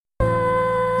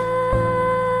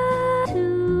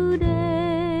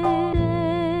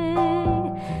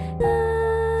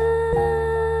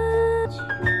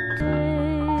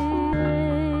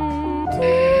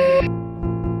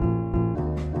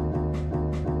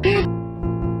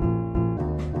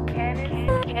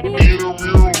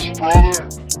mules, brother.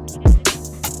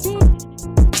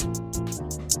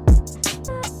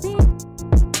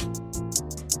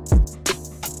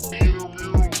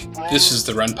 This is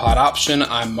the Run Pod Option.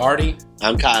 I'm Marty.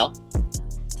 I'm Kyle.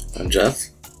 I'm Jeff.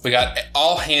 We got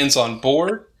all hands on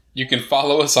board. You can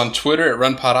follow us on Twitter at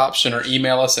RunPodOption or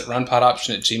email us at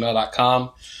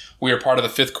runpodoption@gmail.com. We are part of the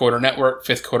Fifth Quarter Network,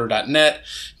 fifthquarter.net,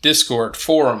 Discord,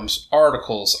 forums,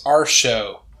 articles, our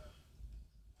show.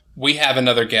 We have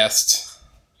another guest.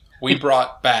 We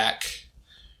brought back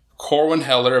Corwin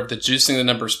Heller of the Juicing the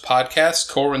Numbers podcast.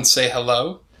 Corwin, say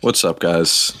hello. What's up,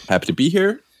 guys? Happy to be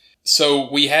here.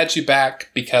 So we had you back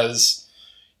because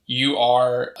you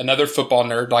are another football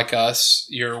nerd like us.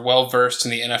 You're well-versed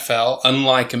in the NFL,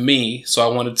 unlike me, so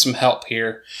I wanted some help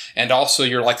here. And also,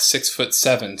 you're like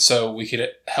 6'7", so we could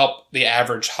help the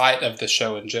average height of the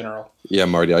show in general. Yeah,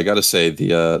 Marty, I got to say,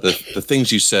 the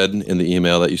things you said in the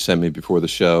email that you sent me before the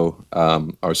show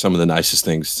are some of the nicest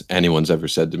things anyone's ever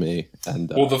said to me.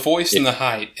 And well, the voice and the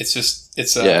height,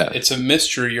 it's a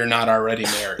mystery you're not already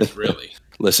married, really.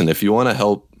 Listen, if you want to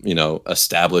help,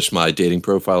 establish my dating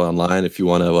profile online, if you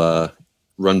want to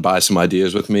run by some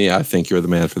ideas with me, I think you're the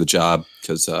man for the job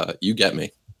because you get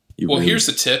me. Here's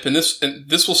the tip, and this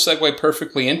will segue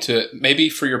perfectly into it. Maybe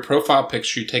for your profile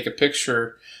picture, you take a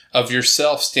picture of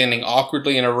yourself standing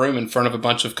awkwardly in a room in front of a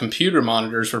bunch of computer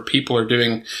monitors where people are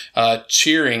doing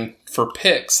cheering for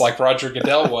picks like Roger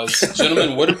Goodell was.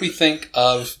 Gentlemen, what did we think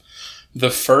of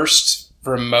the first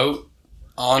remote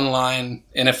online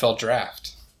NFL draft?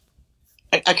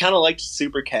 I kind of liked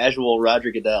super casual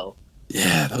Roger Goodell.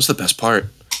 Yeah, that was the best part.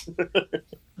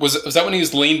 Was that when he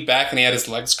was leaned back and he had his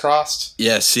legs crossed?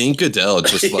 Yeah, seeing Goodell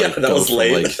just that go was from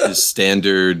late. his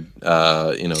standard,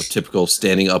 typical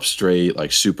standing up straight,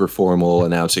 like super formal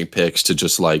announcing picks to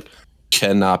just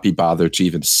cannot be bothered to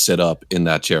even sit up in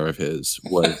that chair of his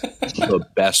was the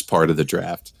best part of the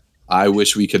draft. I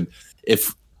wish we could,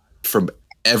 if from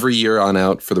every year on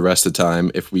out for the rest of the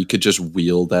time, if we could just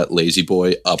wheel that lazy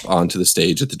boy up onto the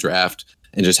stage at the draft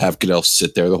and just have Goodell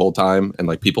sit there the whole time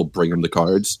and people bring him the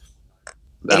cards.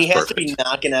 And he has to be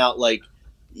knocking out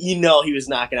he was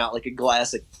knocking out a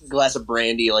glass of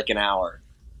brandy an hour.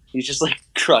 He's just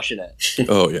crushing it.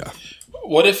 Oh yeah.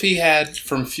 What if he had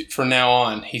from now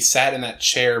on he sat in that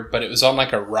chair, but it was on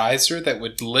a riser that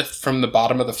would lift from the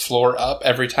bottom of the floor up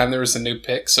every time there was a new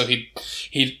pick? So he'd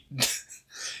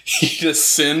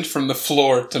ascend from the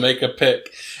floor to make a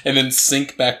pick and then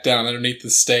sink back down underneath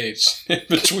the stage in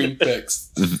between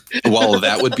picks. While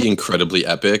that would be incredibly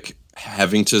epic,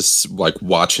 having to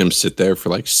watch him sit there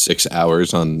for 6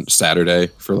 hours on Saturday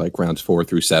for rounds 4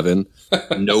 through 7,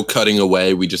 no cutting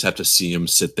away. We just have to see him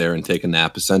sit there and take a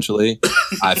nap, essentially.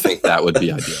 I think that would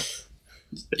be ideal.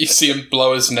 You see him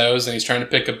blow his nose and he's trying to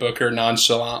pick a booker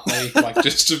nonchalantly,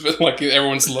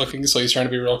 everyone's looking, so he's trying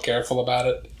to be real careful about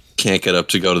it. Can't get up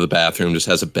to go to the bathroom, just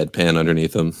has a bedpan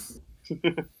underneath him.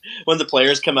 When the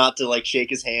players come out to shake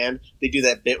his hand, they do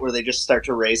that bit where they just start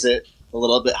to raise it a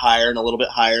little bit higher and a little bit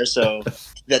higher so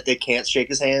that they can't shake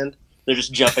his hand. They're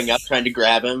just jumping up trying to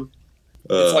grab him.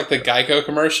 It's like the Geico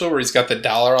commercial where he's got the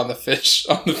dollar on the fish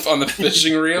on the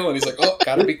fishing reel and he's like, "Oh,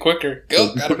 gotta be quicker.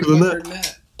 Gotta be quicker than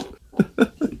that."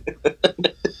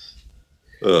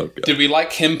 Oh, God. Did we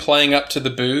like him playing up to the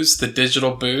booze, the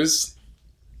digital booze?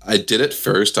 I did it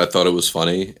first. I thought it was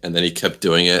funny, and then he kept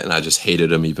doing it, and I just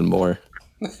hated him even more.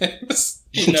 It's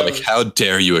how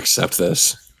dare you accept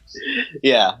this?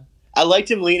 Yeah. I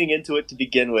liked him leaning into it to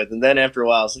begin with, and then after a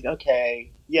while, I was like,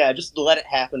 okay, yeah, just let it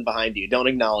happen behind you. Don't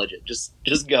acknowledge it. Just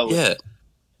go with it.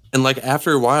 And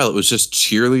after a while, it was just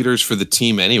cheerleaders for the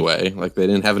team anyway. They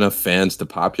didn't have enough fans to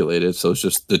populate it, so it's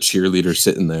just the cheerleader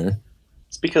sitting there.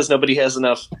 It's because nobody doesn't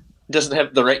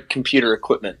have the right computer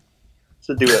equipment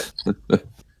to do it.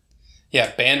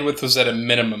 Yeah, bandwidth was at a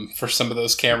minimum for some of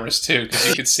those cameras, too, because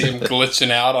you could see him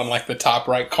glitching out on, the top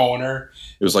right corner.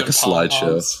 It was like a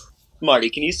slideshow. Marty,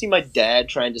 can you see my dad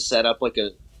trying to set up a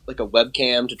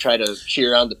webcam to try to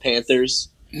cheer on the Panthers?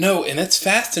 No, and that's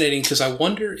fascinating because I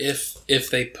wonder if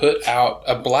they put out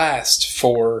a blast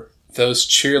for those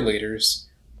cheerleaders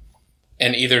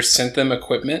and either sent them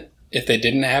equipment if they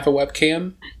didn't have a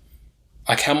webcam.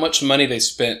 How much money they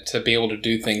spent to be able to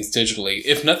do things digitally.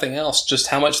 If nothing else, just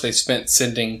how much they spent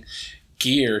sending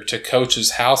gear to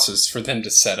coaches' houses for them to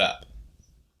set up.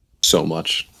 So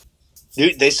much.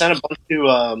 Dude, they sent a bunch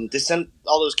to they sent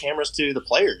all those cameras to the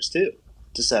players too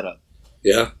to set up.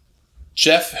 Yeah.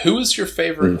 Jeff, who was your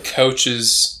favorite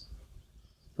coach's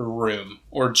room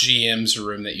or GM's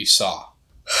room that you saw?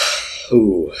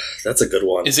 Ooh, that's a good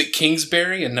one. Is it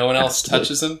Kingsbury and no one else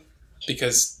touches him?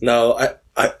 Because no,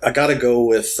 I gotta go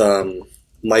with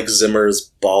Mike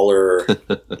Zimmer's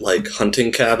baller like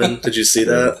hunting cabin. Did you see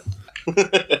that?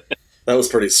 That was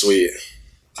pretty sweet.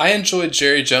 I enjoyed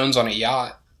Jerry Jones on a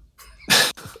yacht.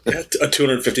 A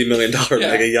 $250 million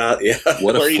mega yacht. Yeah.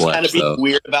 What where a he's kind flex, of being though.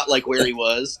 weird about like where he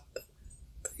was.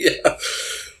 Yeah.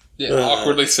 Yeah,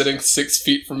 awkwardly sitting 6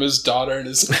 feet from his daughter and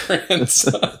his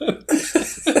grandson.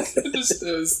 It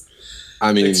was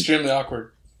I mean, extremely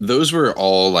awkward. those were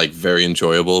all like very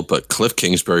enjoyable, but Cliff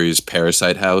Kingsbury's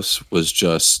Parasite House was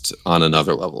just on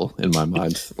another level in my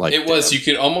mind. Like It was. damn. You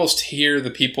could almost hear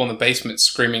the people in the basement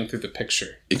screaming through the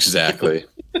picture. Exactly.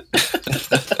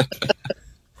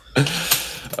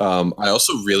 I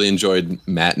also really enjoyed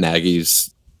Matt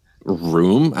Nagy's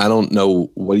room. I don't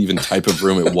know what even type of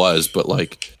room it was, but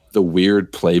like the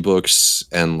weird playbooks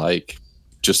and like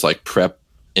just like prep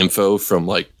info from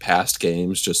like past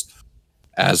games just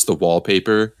as the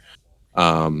wallpaper.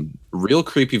 Real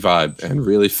creepy vibe and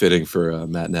really fitting for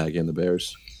Matt Nagy and the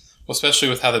Bears. Well, especially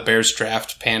with how the Bears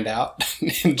draft panned out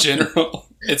in general.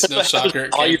 It's no shocker.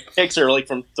 All your picks are like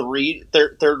from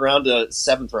third round to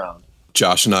 7th round.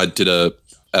 Josh and I did a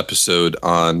episode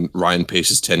on Ryan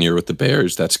Pace's tenure with the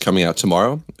Bears. That's coming out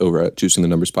tomorrow over at Juicing the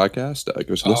Numbers podcast. Go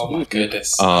listen. Oh my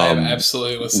goodness! I'm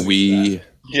absolutely listening. to that.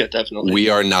 Yeah, definitely. We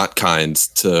are not kind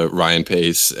to Ryan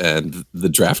Pace and the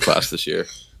draft class this year.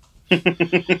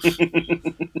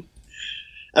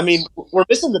 I mean, we're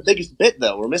missing the biggest bit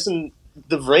though. We're missing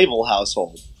the Vrabel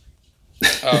household.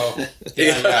 Oh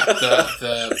yeah.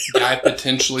 The guy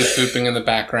potentially pooping in the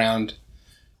background.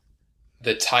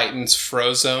 The Titans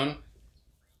Frozone.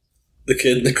 The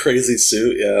kid in the crazy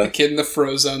suit, The yeah. kid in the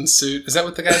Frozone suit. Is that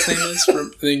what the guy's name is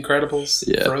from The Incredibles?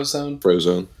 Yeah. Frozone?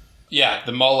 Frozone. Yeah,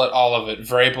 the mullet, all of it.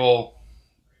 Vrabel,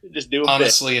 Just do a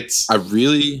honestly, it's... I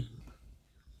really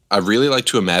like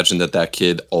to imagine that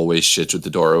kid always shits with the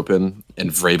door open,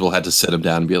 and Vrabel had to sit him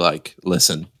down and be like,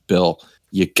 "Listen, Bill,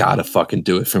 you gotta fucking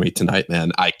do it for me tonight,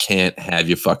 man. I can't have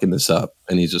you fucking this up."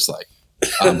 And he's just like,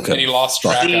 "I'm And he gonna, lost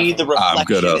track of See him. the I'm reflection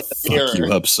gonna in the fuck mirror.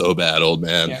 you up so bad, old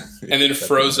man." Yeah. And then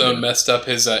Frozone messed up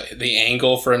his the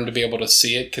angle for him to be able to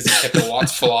see it because he kept a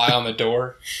watchful eye on the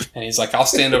door. And he's like, "I'll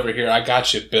stand over here. I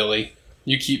got you, Billy.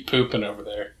 You keep pooping over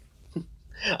there."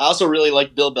 I also really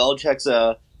like Bill Belichick's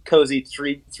cozy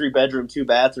three bedroom, 2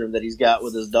 bathroom that he's got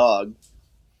with his dog.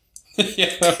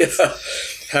 Yeah. Yeah.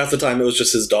 Half the time it was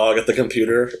just his dog at the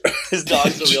computer. His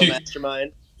dog's a real Dude.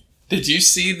 mastermind. Did you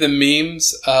see the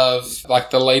memes of like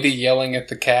the lady yelling at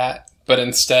the cat, but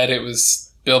instead it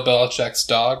was Bill Belichick's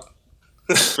dog?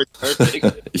 Perfect.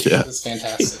 Yeah. It was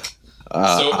fantastic.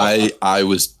 So- I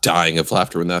was dying of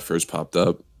laughter when that first popped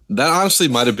up. That honestly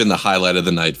might have been the highlight of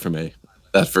the night for me.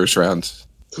 That first round.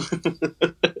 Just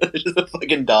a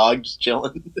fucking dog just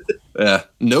chilling. Yeah,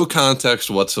 no context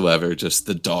whatsoever. Just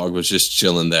the dog was just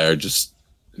chilling there, just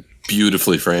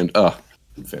beautifully framed. Oh,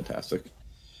 fantastic.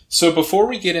 So before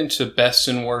we get into best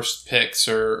and worst picks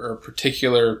or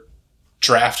particular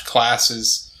draft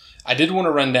classes, I did want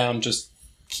to run down, just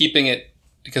keeping it,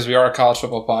 because we are a college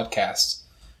football podcast.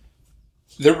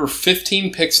 There were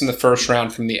 15 picks in the first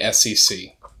round from the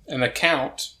SEC. And the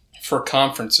count for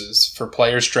conferences for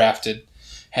players drafted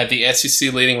had the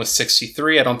SEC leading with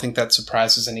 63. I don't think that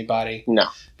surprises anybody. No.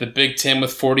 The Big Ten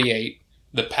with 48.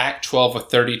 The Pac-12 with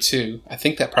 32. I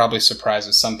think that probably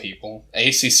surprises some people.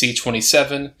 ACC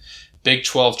 27. Big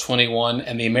 12 21.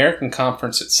 And the American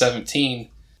Conference at 17.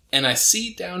 And I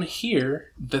see down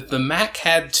here that the MAC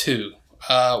had 2.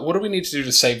 What do we need to do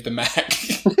to save the MAC?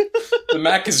 The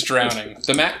MAC is drowning.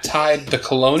 The MAC tied the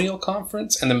Colonial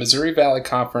Conference and the Missouri Valley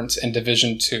Conference in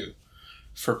Division II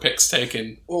for picks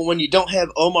taken. Well, when you don't have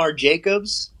Omar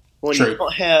Jacobs, when True. you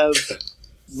don't have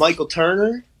Michael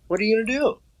Turner, what are you going to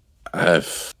do?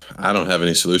 I don't have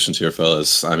any solutions here,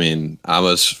 fellas. I mean, I'm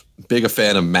as big a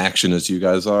fan of Maction as you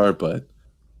guys are, but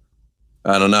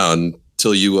I don't know.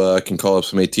 Until you can call up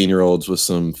some 18-year-olds with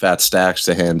some fat stacks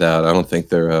to hand out, I don't think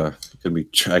they're going to be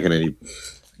dragging any,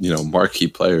 marquee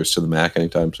players to the MAC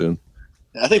anytime soon.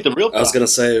 I think the real I was problem going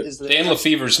to say, is Dan that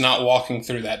Lefevre's not walking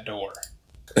through that door.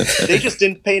 they just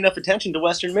didn't pay enough attention to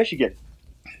Western Michigan.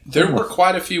 There were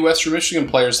quite a few Western Michigan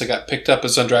players that got picked up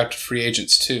as undrafted free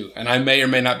agents, too. And I may or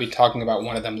may not be talking about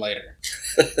one of them later.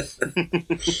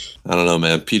 I don't know,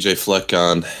 man. PJ Fleck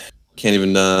gone. Can't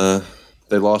even.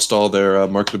 They lost all their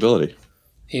marketability.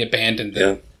 He abandoned yeah,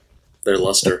 them. their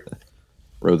luster.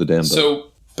 Rode the damn boat.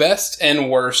 So, best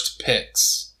and worst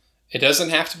picks. It doesn't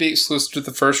have to be exclusive to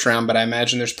the first round, but I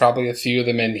imagine there's probably a few of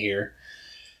them in here.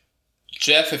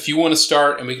 Jeff, if you want to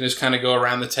start, and we can just kind of go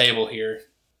around the table here.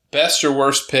 Best or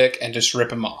worst pick, and just rip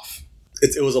them off.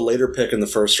 It was a later pick in the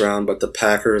first round, but the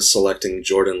Packers selecting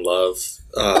Jordan Love,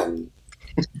 I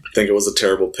think it was a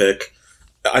terrible pick.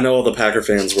 I know all the Packer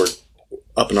fans were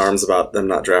up in arms about them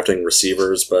not drafting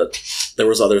receivers, but there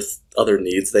was other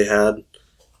needs they had,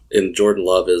 and Jordan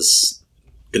Love is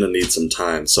going to need some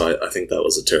time. So I think that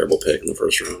was a terrible pick in the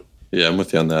first round. Yeah, I'm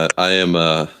with you on that. I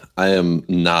am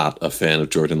not a fan of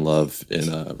Jordan Love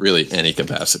in really any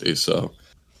capacity. So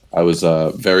I was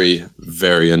very,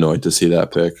 very annoyed to see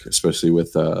that pick, especially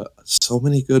with so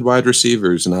many good wide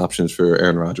receivers and options for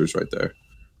Aaron Rodgers right there.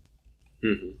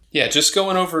 Mm-hmm. Yeah, just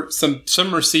going over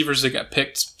some receivers that got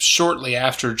picked shortly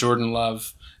after Jordan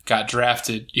Love got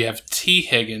drafted. You have T.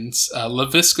 Higgins,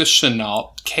 Laviska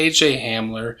Shenault, KJ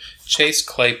Hamler, Chase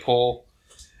Claypool,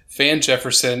 Van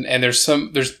Jefferson, and there's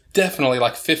definitely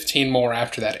like 15 more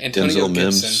after that. Antonio Denzel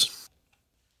Gibson. Mims.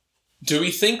 Do we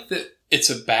think that it's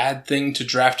a bad thing to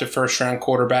draft a first-round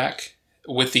quarterback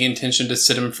with the intention to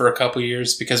sit him for a couple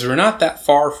years? Because we're not that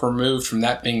far removed from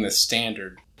that being the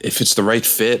standard. If it's the right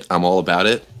fit, I'm all about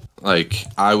it. Like,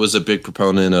 I was a big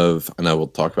proponent of, I know we'll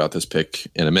talk about this pick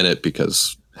in a minute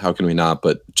because how can we not,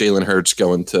 but Jalen Hurts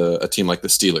going to a team like the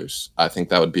Steelers. I think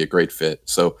that would be a great fit.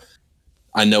 So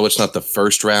I know it's not the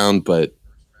first round, but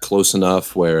close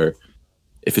enough where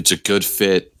if it's a good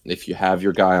fit, if you have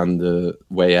your guy on the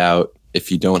way out,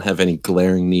 if you don't have any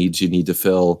glaring needs you need to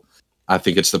fill, I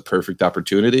think it's the perfect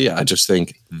opportunity. I just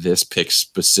think this pick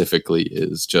specifically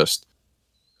is just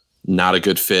not a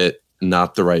good fit,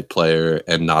 not the right player,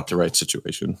 and not the right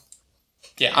situation.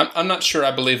 Yeah, I'm not sure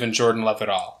I believe in Jordan Love at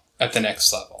all at the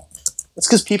next level. It's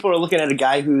because people are looking at a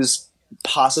guy who's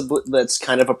possibly that's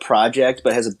kind of a project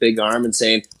but has a big arm and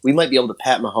saying, we might be able to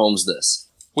Pat Mahomes this.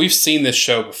 We've seen this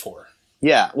show before.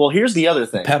 Yeah, well, here's the other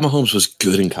thing. Pat Mahomes was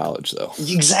good in college, though.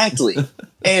 Exactly.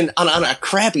 And on a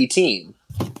crappy team.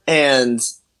 And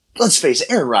let's face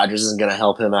it, Aaron Rodgers isn't going to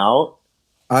help him out.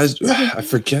 I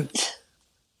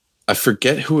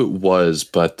forget who it was,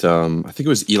 but I think it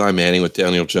was Eli Manning with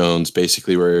Daniel Jones,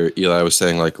 basically where Eli was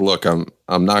saying, like, look, I'm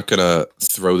not going to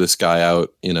throw this guy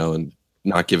out, and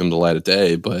not give him the light of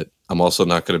day, but I'm also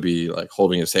not going to be like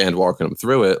holding his hand, walking him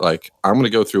through it. Like, I'm going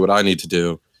to go through what I need to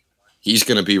do. He's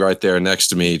going to be right there next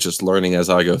to me, just learning as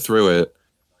I go through it.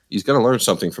 He's going to learn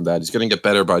something from that. He's going to get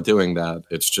better by doing that.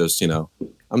 It's just, I'm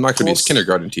not going to be his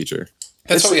kindergarten teacher.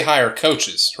 That's why we hire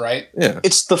coaches, right? Yeah.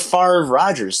 It's the Favre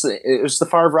Rodgers thing. It was the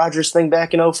Favre Rodgers thing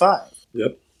back in 2005.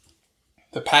 Yep.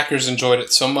 The Packers enjoyed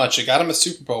it so much. It got them a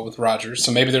Super Bowl with Rodgers,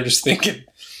 so maybe they're just thinking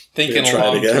try it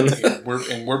long again. term.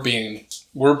 We're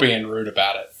being rude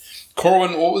about it.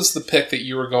 Corwin, what was the pick that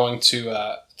you were going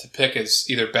to pick as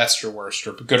either best or worst,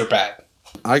 or good or bad?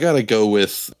 I got to go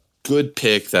with good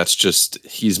pick. That's just,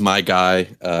 he's my guy.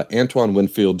 Antoine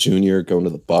Winfield Jr. going to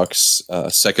the Bucks,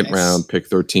 second round, pick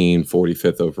 13,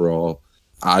 45th overall.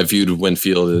 I viewed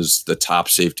Winfield as the top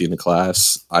safety in the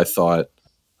class. I thought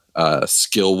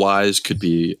skill-wise could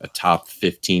be a top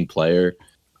 15 player.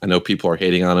 I know people are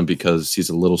hating on him because he's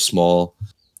a little small.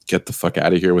 Get the fuck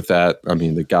out of here with that. I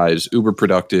mean, the guy is uber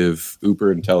productive,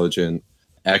 uber intelligent,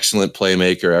 excellent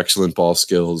playmaker, excellent ball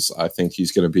skills. I think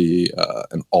he's going to be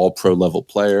an all-pro level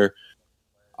player.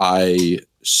 I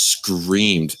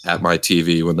screamed at my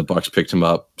TV when the Bucks picked him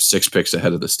up 6 picks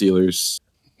ahead of the Steelers.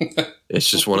 It's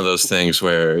just one of those things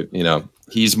where,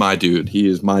 he's my dude. He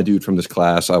is my dude from this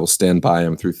class. I will stand by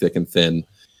him through thick and thin.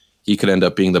 He could end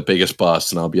up being the biggest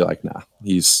bust, and I'll be like, nah.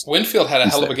 Winfield had a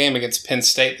hell of a game against Penn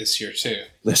State this year too.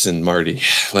 Listen, Marty,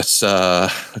 let's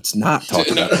not talk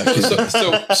about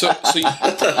that.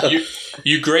 So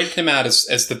you graded him out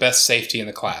as the best safety in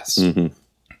the class. Mm-hmm.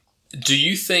 Do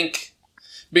you think?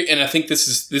 And I think this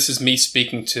is me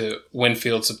speaking to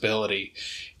Winfield's ability.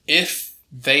 If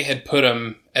they had put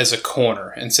him as a corner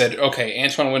and said, "Okay,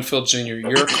 Antoine Winfield Jr.,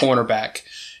 you're a cornerback,"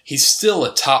 he's still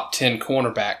a top 10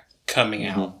 cornerback coming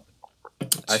out.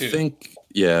 I think,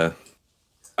 yeah.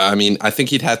 I mean, I think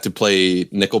he'd have to play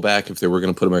nickelback if they were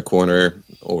going to put him at corner,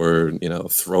 or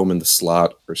throw him in the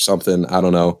slot or something. I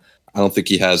don't know. I don't think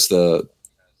he has the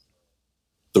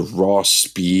raw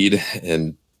speed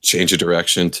and change of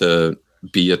direction to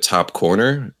be a top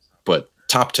corner, but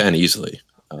top 10 easily.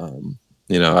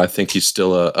 I think he's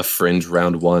still a fringe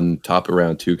round 1, top of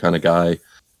round 2 kind of guy. I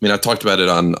mean, I talked about it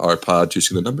on our pod,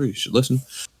 Juicing the Number. You should listen.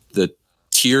 The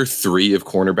tier 3 of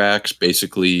cornerbacks,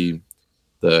 basically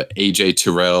the AJ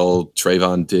Terrell,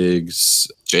 Trayvon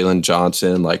Diggs, Jalen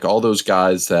Johnson, like all those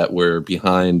guys that were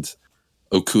behind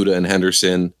Okudah and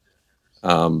Henderson,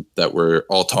 that were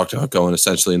all talked about going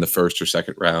essentially in the first or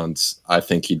second rounds. I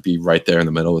think he'd be right there in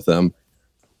the middle with them.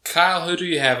 Kyle, who do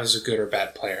you have as a good or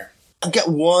bad player? I've got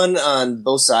one on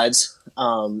both sides.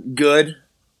 Good.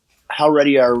 How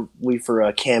ready are we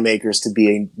for Cam Akers to be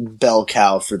a bell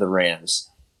cow for the Rams?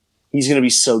 He's going to be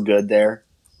so good there.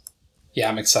 Yeah,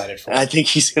 I'm excited for him. I think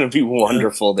he's going to be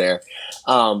wonderful there.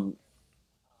 I'm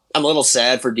a little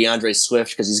sad for DeAndre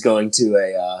Swift because he's going to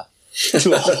a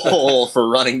hole for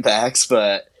running backs,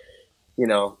 but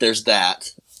there's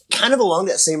that. Kind of along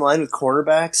that same line with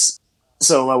cornerbacks.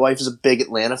 So my wife is a big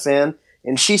Atlanta fan,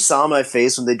 and she saw my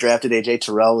face when they drafted AJ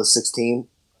Terrell with 16,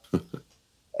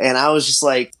 and I was just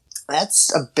like,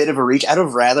 that's a bit of a reach. I'd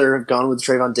have rather have gone with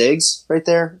Trayvon Diggs right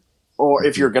there, or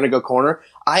if you're going to go corner,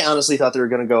 I honestly thought they were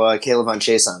going to go Caleb Von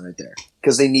Chason right there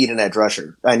because they need an edge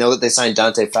rusher. I know that they signed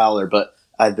Dante Fowler, but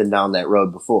I've been down that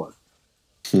road before.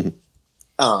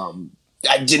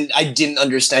 I didn't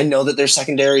understand. I know that their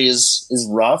secondary is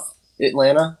rough,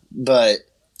 Atlanta, but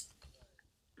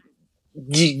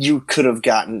you could have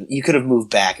moved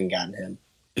back and gotten him.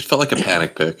 It felt like a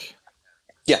panic pick.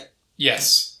 Yeah.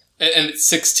 Yes. And at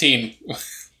 16,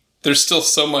 there's still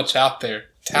so much out there,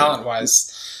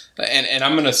 talent-wise. And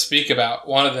I'm going to speak about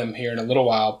one of them here in a little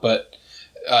while, but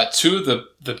two of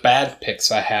the bad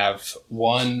picks I have,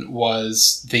 one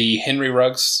was the Henry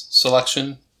Ruggs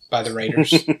selection by the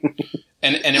Raiders. and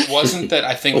it wasn't that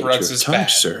I think Ruggs is bad.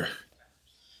 Sir.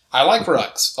 I like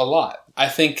Ruggs a lot. I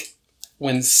think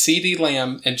when CeeDee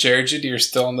Lamb and Jerry Jeudy are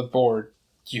still on the board,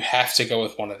 you have to go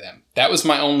with one of them. That was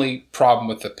my only problem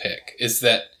with the pick, is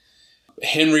that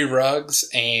Henry Ruggs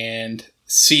and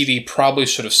CeeDee probably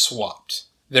should have swapped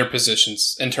their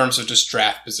positions in terms of just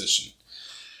draft position.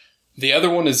 The other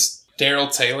one is Darrell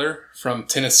Taylor from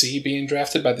Tennessee being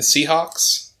drafted by the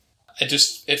Seahawks.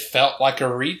 It felt like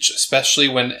a reach, especially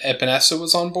when Epinesa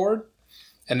was on board.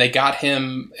 And they got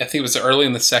him, I think it was early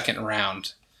in the second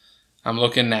round. I'm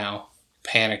looking now,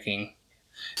 panicking.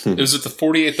 It was at the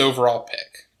 48th overall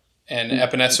pick. And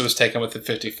Epinesa was taken with the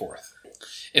 54th.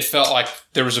 It felt like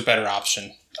there was a better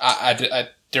option.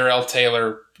 Darrell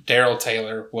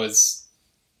Taylor was,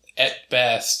 at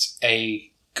best,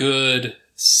 a good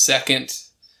second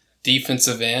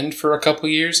defensive end for a couple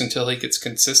years until he gets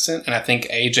consistent. And I think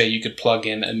AJ you could plug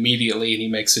in immediately and he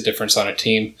makes a difference on a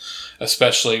team,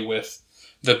 especially with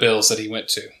the Bills that he went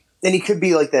to. And he could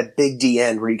be like that big D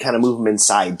end where you kind of move him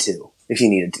inside too, if you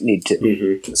need to.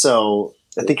 Mm-hmm. So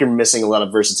I think you're missing a lot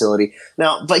of versatility.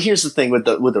 Now, but here's the thing with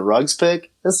the Ruggs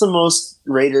pick. That's the most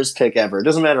Raiders pick ever. It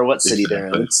doesn't matter what city they're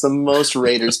in. It's the most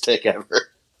Raiders pick ever.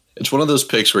 It's one of those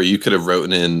picks where you could have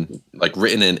written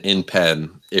in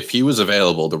pen, if he was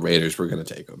available, the Raiders were going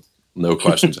to take him. No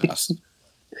questions asked.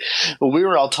 Well, we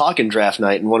were all talking draft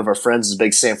night, and one of our friends is a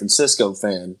big San Francisco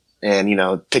fan. And,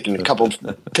 picking a couple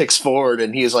picks forward,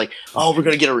 and he was like, oh, we're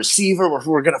going to get a receiver.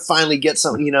 We're going to finally get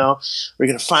something, we're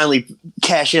going to finally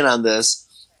cash in on this.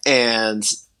 And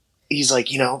he's like,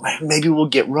 maybe we'll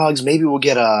get Ruggs. Maybe we'll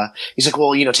get he's like,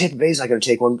 well, Tampa Bay's not going to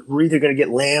take one. We're either going to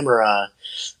get Lamb or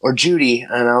Jeudy.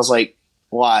 And I was like,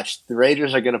 watch, the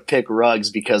Raiders are going to pick Ruggs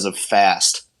because of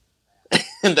fast.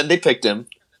 And then they picked him.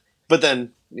 But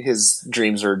then his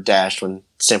dreams are dashed when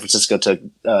San Francisco took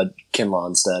Kinlaw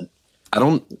instead.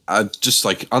 I just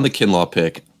like on the Kinlaw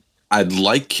pick, I'd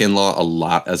like Kinlaw a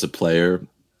lot as a player,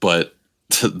 but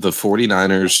the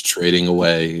 49ers trading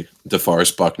away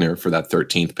DeForest Buckner for that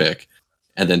 13th pick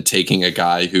and then taking a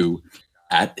guy who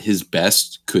at his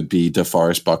best could be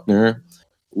DeForest Buckner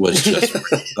was just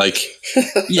like,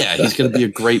 yeah, he's going to be a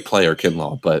great player,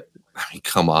 Kinlaw, but I mean,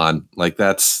 come on. Like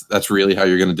that's really how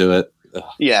you're going to do it. Ugh.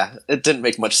 Yeah, it didn't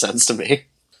make much sense to me.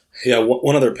 Yeah,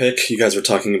 one other pick. You guys were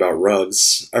talking about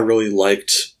Ruggs. I really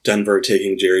liked Denver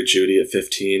taking Jerry Jeudy at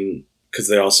 15 because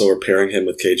they also were pairing him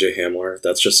with KJ Hamler.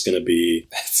 That's just going to be...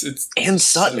 and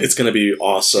Sutton. It's going to be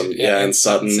awesome. Yeah, and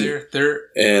Sutton.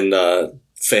 And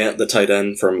Fant, the tight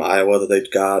end from Iowa that they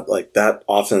got. Like, that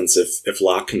offense, if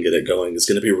Locke can get it going, is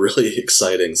going to be really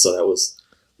exciting. So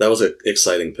that was an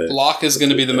exciting pick. Locke is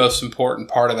going to be the most important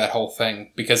part of that whole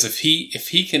thing because if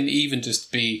he can even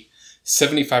just be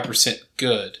 75%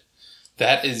 good...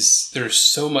 there's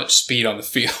so much speed on the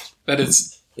field. That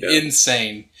is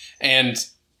insane. And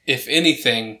if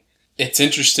anything, it's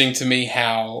interesting to me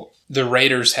how the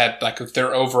Raiders had like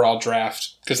their overall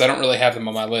draft, because I don't really have them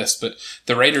on my list, but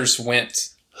the Raiders went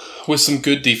with some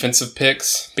good defensive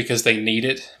picks because they need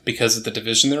it because of the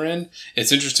division they're in.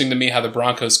 It's interesting to me how the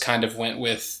Broncos kind of went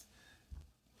with,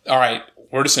 all right,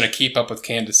 we're just going to keep up with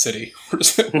Kansas City. We're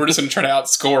just going to try to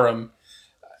outscore them.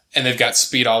 And they've got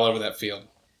speed all over that field.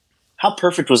 How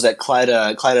perfect was that Clyde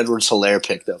Edwards-Helaire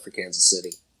pick, though, for Kansas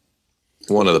City?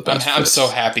 One of the best. I'm so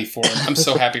happy for him. I'm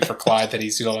so happy for Clyde that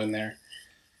he's going there.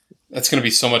 That's going to be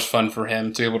so much fun for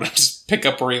him to be able to just pick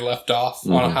up where he left off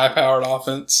on a high-powered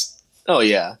offense. Oh,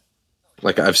 yeah.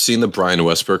 Like, I've seen the Brian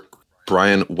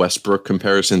Westbrook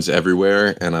comparisons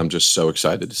everywhere, and I'm just so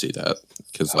excited to see that.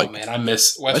 Because, man, I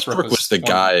miss Westbrook was the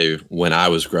guy when I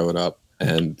was growing up,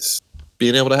 and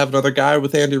being able to have another guy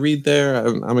with Andy Reid there,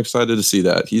 I'm excited to see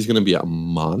that. He's going to be a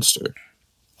monster.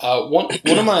 One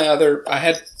of my I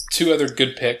had two other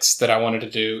good picks that I wanted to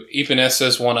do. Epenesa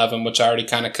is one of them, which I already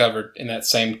kind of covered in that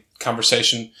same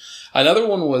conversation. Another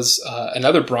one was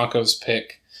another Broncos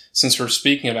pick, since we're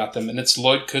speaking about them, and it's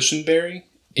Lloyd Cushenberry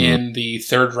in the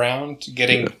third round,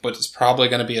 getting what is probably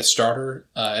going to be a starter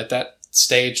at that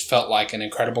stage. Felt like an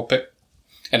incredible pick,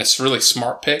 and it's a really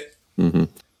smart pick. Mm-hmm.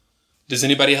 Does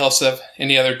anybody else have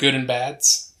any other good and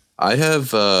bads? I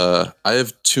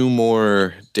have two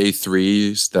more day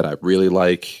threes that I really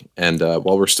like, and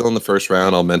while we're still in the first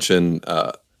round, I'll mention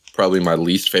probably my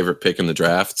least favorite pick in the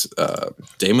draft,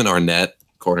 Damon Arnett,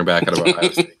 cornerback out of Ohio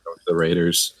State, going to the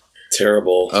Raiders.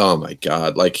 Terrible. Oh my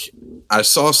God! Like I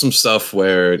saw some stuff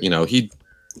where he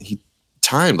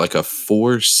timed like a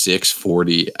 4.6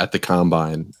 40 at the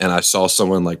combine, and I saw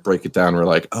someone like break it down. We're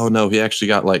like, oh no, he actually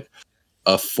got like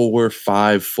a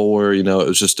 4.54, it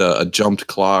was just a jumped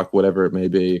clock, whatever it may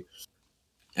be.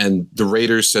 And the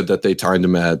Raiders said that they timed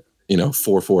him at,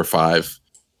 4.45.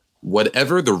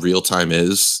 Whatever the real time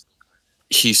is,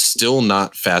 he's still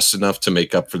not fast enough to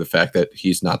make up for the fact that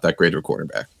he's not that great of a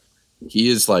quarterback. He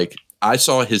is like, I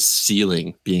saw his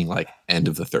ceiling being like end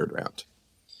of the third round.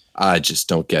 I just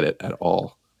don't get it at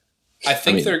all. I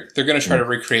think they're going to try to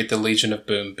recreate the Legion of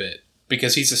Boom bit,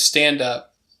 because he's a stand-up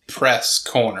press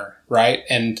corner, right?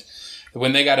 And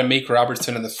when they got Amik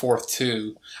Robertson in the fourth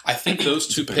too, I think those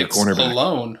two picks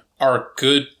alone are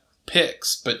good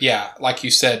picks. But yeah, like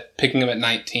you said, picking him at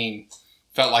 19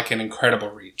 felt like an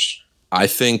incredible reach. I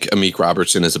think Amik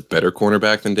Robertson is a better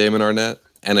cornerback than Damon Arnett.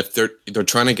 And if they're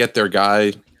trying to get their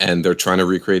guy and they're trying to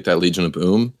recreate that Legion of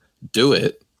Boom, do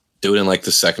it. Do it in like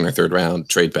the second or third round,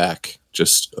 trade back.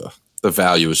 Just the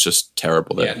value is just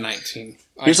terrible there. Yeah, 19.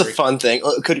 Here's a fun thing.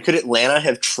 Could Atlanta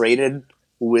have traded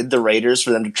with the Raiders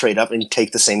for them to trade up and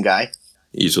take the same guy?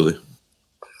 Easily.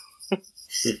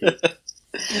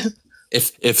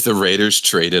 If the Raiders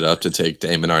traded up to take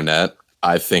Damon Arnett,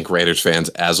 I think Raiders fans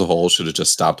as a whole should have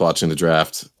just stopped watching the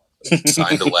draft,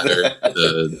 signed a letter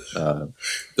to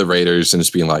the Raiders, and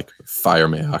just being like, fire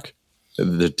Mayock.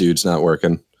 The dude's not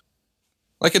working.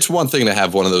 Like, it's one thing to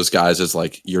have one of those guys as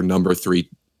like your number 3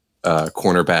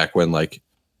 cornerback when like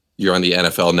you're on the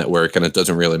NFL Network and it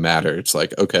doesn't really matter. It's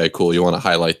like, okay, cool. You want to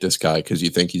highlight this guy because you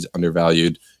think he's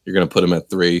undervalued. You're going to put him at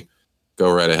 3.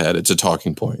 Go right ahead. It's a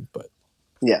talking point, but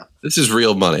yeah, this is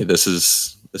real money. This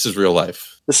is real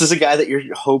life. This is a guy that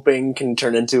you're hoping can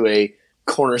turn into a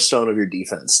cornerstone of your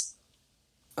defense.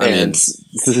 The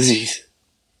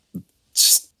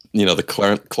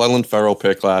Clelin Ferrell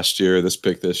pick last year, this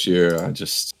pick this year. I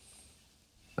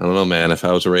don't know, man. If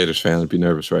I was a Raiders fan, I'd be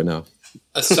nervous right now.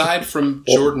 Aside from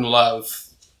Jordan Love,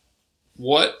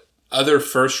 what other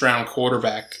first-round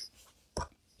quarterback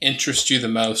interests you the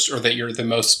most, or that you're the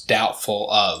most doubtful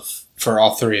of for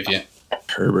all three of you?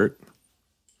 Herbert.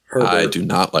 I do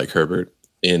not like Herbert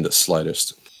in the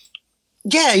slightest.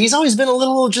 Yeah, he's always been a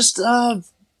little just kind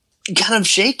of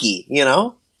shaky,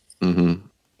 Mm-hmm.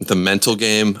 The mental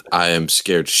game, I am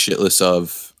scared shitless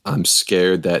of. I'm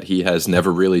scared that he has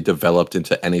never really developed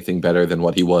into anything better than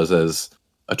what he was as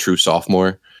a true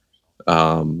sophomore.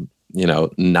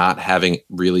 Not having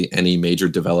really any major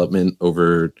development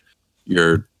over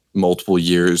your multiple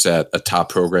years at a top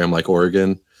program like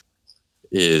Oregon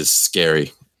is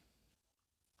scary.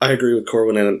 I agree with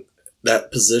Corwin, and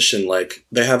that position, like,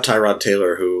 they have Tyrod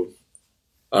Taylor, who,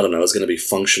 I don't know, is going to be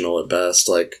functional at best.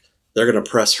 Like, they're going to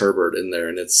press Herbert in there,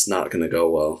 and it's not going to go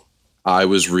well. I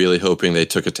was really hoping they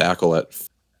took a tackle at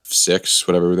 6,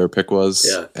 whatever their pick was,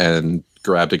 and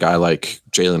grabbed a guy like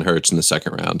Jalen Hurts in the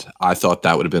second round. I thought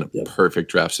that would have been a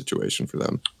perfect draft situation for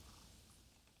them.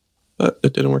 But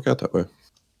it didn't work out that way.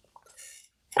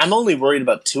 I'm only worried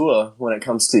about Tua when it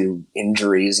comes to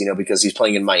injuries, because he's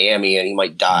playing in Miami and he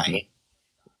might die.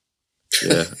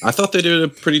 Yeah, I thought they did a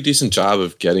pretty decent job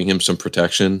of getting him some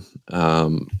protection.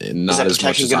 Not Is that as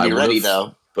much as going I to be ready,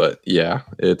 though? But yeah,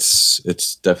 it's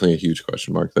definitely a huge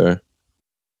question mark there.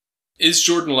 Is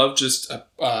Jordan Love just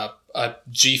a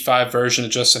G5 version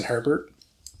of Justin Herbert?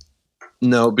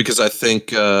 No, because I think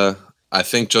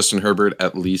Justin Herbert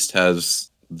at least has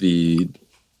the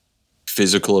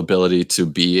physical ability to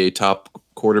be a top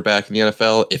quarterback in the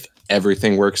NFL if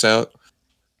everything works out.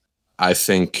 I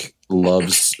think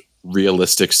Love's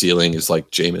realistic ceiling is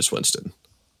like Jameis Winston.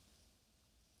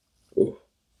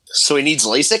 So he needs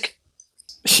LASIK?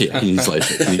 Yeah, he needs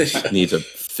LASIK. He needs a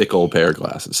thick old pair of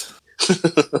glasses.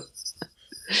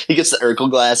 He gets the Urkel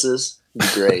glasses.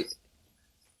 Great.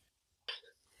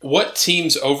 What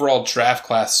team's overall draft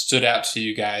class stood out to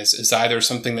you guys as either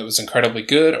something that was incredibly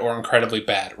good or incredibly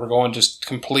bad? We're going just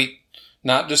complete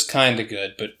Not just kind of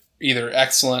good, but either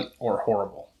excellent or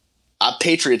horrible.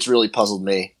 Patriots really puzzled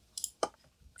me.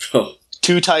 Oh,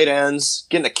 2 tight ends,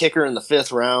 getting a kicker in the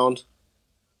 5th round.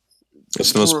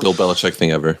 It's the most Bill Belichick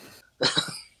thing ever.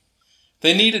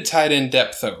 They needed tight end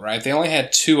depth, though, right? They only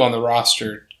had 2 on the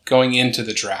roster going into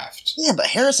the draft. Yeah, but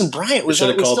Harrison Bryant was should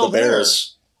have called still the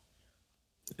Bears.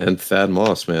 And Thad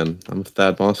Moss, man. I'm a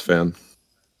Thad Moss fan.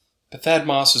 But Thad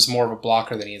Moss is more of a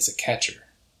blocker than he is a catcher.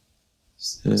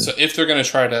 Yeah. So if they're going to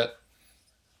try to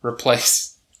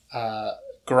replace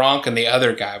Gronk and the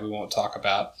other guy we won't talk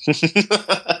about,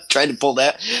 Trying to pull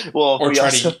that. Well, or we try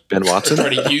also, to Ben Watson?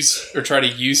 or try to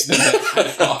use them in that kind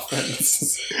of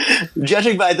offense.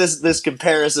 judging by this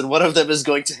comparison, one of them is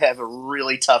going to have a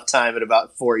really tough time in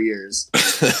about 4 years.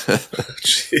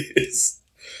 Jeez.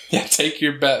 Yeah, take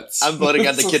your bets. I'm voting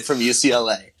on the kid from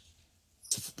UCLA.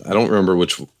 I don't remember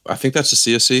which. I think that's a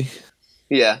CSC.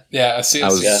 Yeah. Yeah, I see I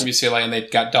was- from UCLA, and they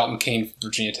got Dalton Kane from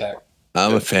Virginia Tech.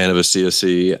 I'm a fan of a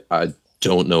CSC. I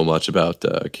don't know much about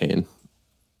Kane.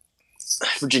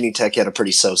 Virginia Tech had a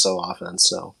pretty so-so offense,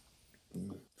 so.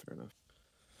 Fair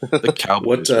enough. The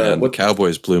Cowboys, man, the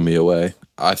Cowboys blew me away.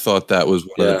 I thought that was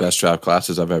one of the best draft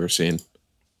classes I've ever seen.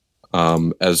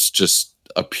 As just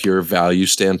a pure value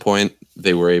standpoint,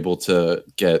 they were able to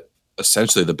get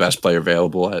essentially the best player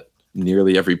available at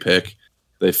nearly every pick.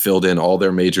 They filled in all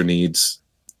their major needs.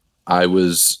 I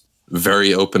was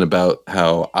very open about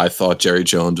how I thought Jerry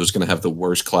Jones was going to have the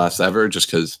worst class ever just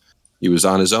because he was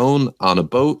on his own on a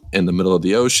boat in the middle of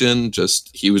the ocean.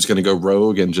 Just he was going to go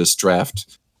rogue and just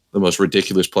draft the most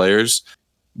ridiculous players.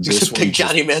 This Pick one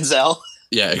Johnny Manziel.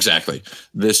 yeah, exactly.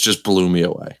 This just blew me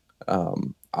away.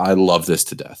 I love this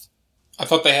to death. I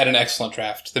thought they had an excellent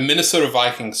draft. The Minnesota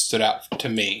Vikings stood out to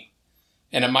me,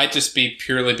 and it might just be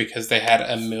purely because they had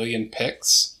 1 million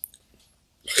picks.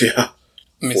 Yeah.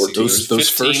 Let me see,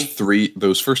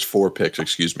 Those first 4 picks,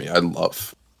 excuse me, I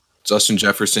love. Justin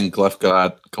Jefferson, Cliff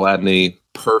Gladney,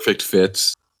 perfect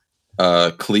fits.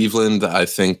 Cleveland, I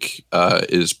think,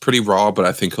 is pretty raw, but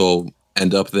I think he'll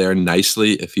end up there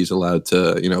nicely if he's allowed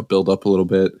to, build up a little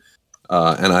bit.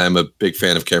 And I am a big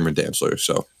fan of Cameron Dantzler,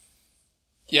 so.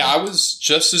 Yeah, I was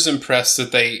just as impressed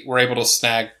that they were able to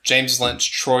snag James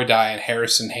Lynch, Troy Dye, and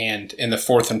Harrison Hand in the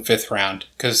 4th and 5th round,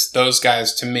 because those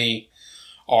guys, to me,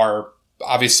 are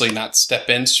obviously not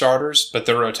step-in starters, but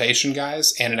they're rotation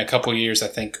guys, and in a couple of years, I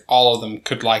think all of them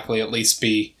could likely at least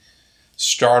be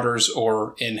starters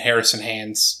or, in Harrison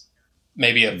Hand's,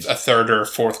 maybe a 3rd or a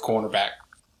 4th cornerback.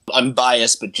 I'm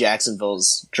biased, but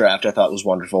Jacksonville's draft I thought was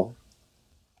wonderful.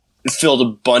 It filled a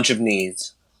bunch of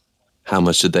needs. How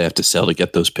much did they have to sell to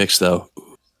get those picks, though?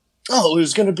 Oh, it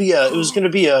was going to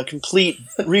be a complete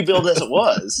rebuild as it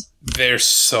was. They're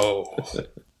so...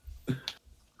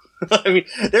 I mean,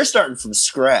 they're starting from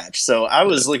scratch, so I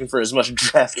was looking for as much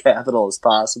draft capital as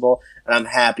possible, and I'm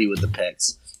happy with the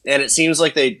picks. And it seems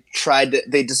like they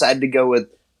decided to go with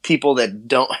people that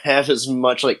don't have as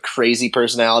much like crazy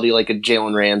personality, like a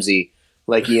Jalen Ramsey,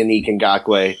 like Yannick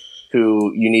Ngakoue,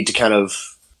 who you need to kind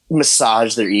of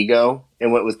massage their ego,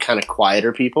 and went with kind of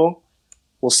quieter people.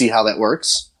 We'll see how that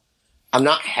works. I'm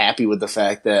not happy with the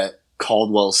fact that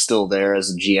Caldwell's still there as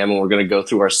a GM, and we're going to go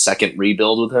through our second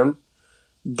rebuild with him.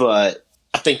 But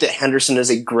I think that Henderson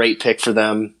is a great pick for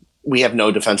them. We have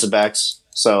no defensive backs,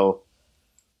 so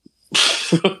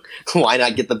why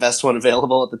not get the best one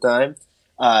available at the time?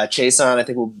 Chason, I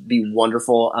think, will be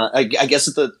wonderful. I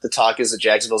guess that the talk is that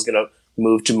Jacksonville's going to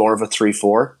move to more of a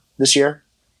 3-4 this year.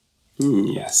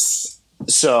 Yes.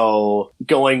 So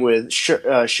going with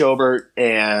Schobert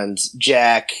and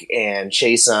Jack and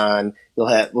Chason,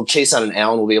 Chason and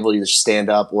Allen will be able to either stand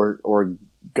up or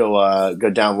go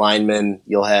down linemen.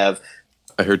 You'll have.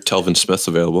 I heard Telvin Smith's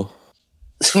available.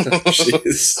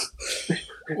 Jeez.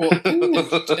 Well,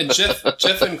 and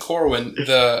Jeff and Corwin,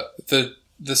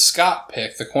 the Scott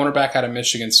pick, the cornerback out of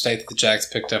Michigan State that the Jags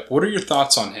picked up. What are your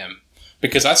thoughts on him?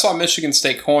 Because I saw Michigan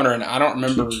State corner, and I don't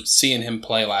remember seeing him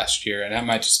play last year, and that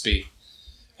might just be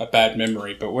a bad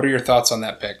memory. But what are your thoughts on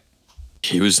that pick?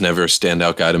 He was never a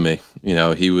standout guy to me.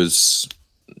 He was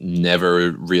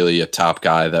never really a top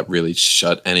guy that really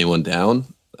shut anyone down.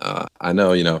 I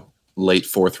know, late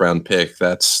 4th round pick,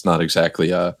 that's not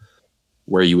exactly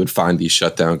where you would find these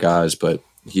shutdown guys, but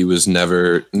he was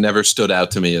never stood out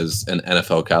to me as an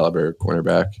NFL caliber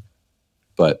cornerback.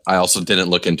 But I also didn't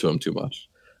look into him too much.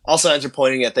 All signs are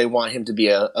pointing at they want him to be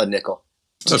a nickel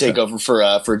to take over for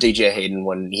DJ Hayden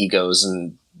when he goes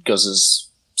his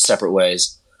separate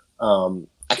ways.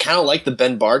 I kind of like the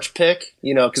Ben Barch pick,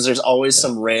 because there's always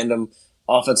some random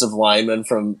offensive lineman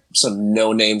from some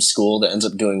no-name school that ends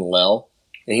up doing well.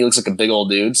 And he looks like a big old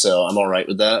dude, so I'm all right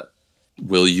with that.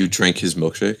 Will you drink his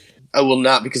milkshake? I will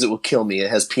not because it will kill me. It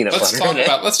has peanut butter in it.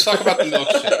 Let's talk about the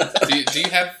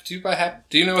milkshake.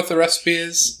 Do you know what the recipe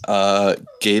is?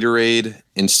 Gatorade,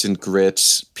 instant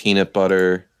grits, peanut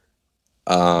butter.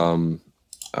 I'm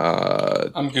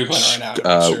googling right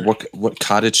now. Sure. What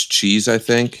cottage cheese? I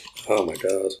think. Oh my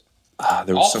god.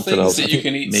 There was all something things else. that you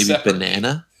can eat maybe separately.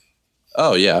 banana.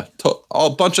 Oh yeah, a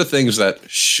bunch of things that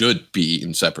should be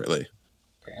eaten separately.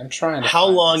 Okay, I'm trying. How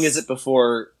long is it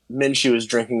before Minshew is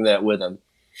drinking that with him?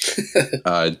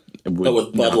 Would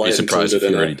with Bud not be Light surprised if included he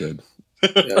in already it. did.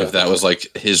 Yeah. If that was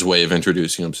like his way of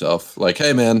introducing himself, like,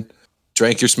 "Hey man,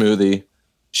 drank your smoothie,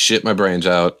 shit my brains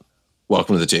out.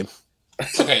 Welcome to the team."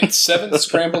 Okay, it's 7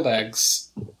 scrambled eggs,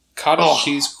 cottage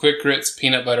cheese, quick grits,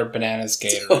 peanut butter, bananas,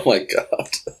 Gatorade. Oh my god.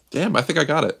 Damn, I think I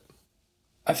got it.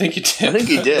 I think you did. I think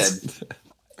he did.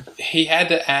 He had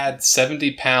to add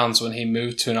 70 pounds when he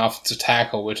moved to an offensive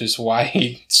tackle, which is why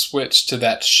he switched to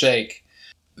that shake.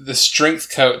 The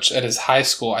strength coach at his high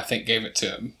school, I think, gave it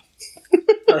to him.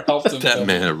 Or helped him. That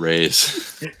man a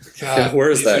raise. God,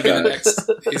 Where is he's that like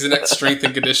guy? He's an ex-strength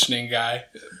and conditioning guy.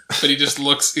 But he's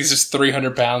just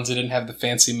 300 pounds. He didn't have the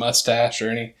fancy mustache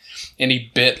or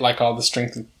any bit like all the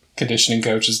strength and conditioning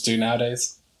coaches do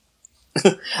nowadays.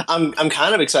 I'm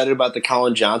kind of excited about the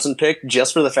Colin Johnson pick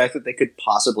just for the fact that they could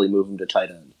possibly move him to tight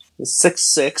end. He's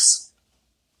 6'6",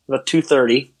 about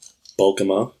 230. Bulk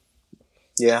him up.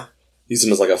 Yeah. Use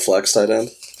him as like a flex tight end.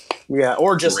 Yeah,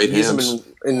 or just Great use hands.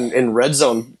 him in red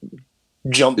zone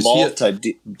jump Is ball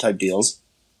he type deals.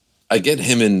 I get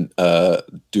him and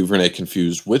Duvernay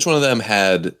confused. Which one of them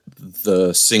had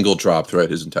the single drop throughout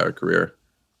his entire career?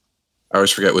 I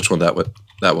always forget which one that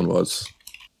one was.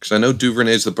 Because I know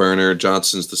Duvernay's the burner,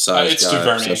 Johnson's the size It's guy,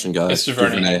 Duvernay. possession guy. It's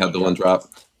Duvernay. had the one drop.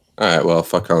 All right, well,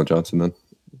 fuck Colin Johnson then.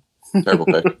 Terrible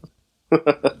pick.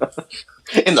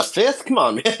 In the 5th? Come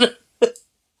on, man.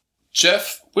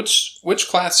 Jeff, which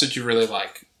class did you really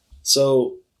like?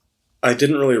 So I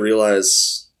didn't really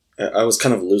realize. I was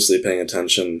kind of loosely paying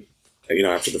attention,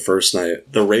 after the first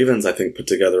night. The Ravens, I think, put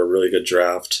together a really good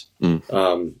draft.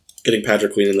 Getting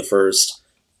Patrick Queen in the first,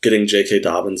 getting J.K.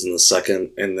 Dobbins in the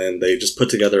second, and then they just put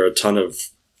together a ton of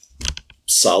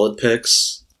solid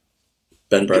picks.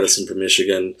 Ben Bredesen from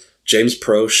Michigan, James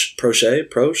Proche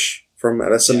from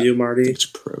at SMU, Marty. It's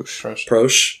Prosh.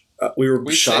 Proche. We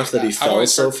were shocked that he I've fell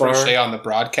always so heard far. Crochet on the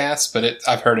broadcast, but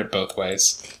I've heard it both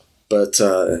ways. But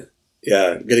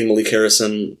getting Malik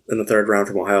Harrison in the 3rd round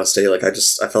from Ohio State, I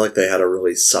felt like they had a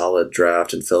really solid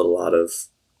draft and filled a lot of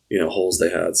holes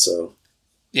they had. So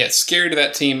Yeah, it's scary that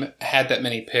that team had that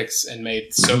many picks and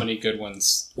made so many good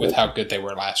ones with how good they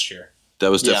were last year. That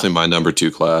was definitely my number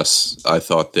 2 class. I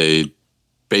thought they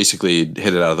basically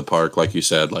hit it out of the park, like you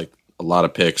said. Like, a lot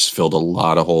of picks filled a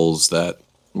lot of holes that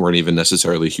weren't even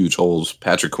necessarily huge holes.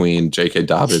 Patrick Queen, J.K.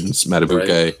 Dobbins,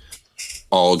 Matabuke,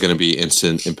 all going to be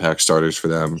instant impact starters for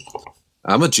them.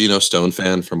 I'm a Geno Stone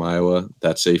fan from Iowa,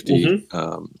 that safety.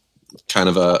 Kind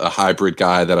of a hybrid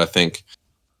guy that I think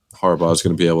Harbaugh is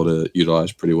going to be able to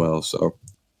utilize pretty well. So,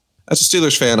 as a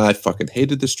Steelers fan, I fucking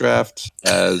hated this draft.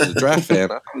 As a draft fan, I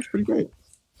thought it was pretty great.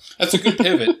 That's a good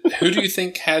pivot. Who do you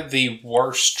think had the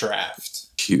worst draft?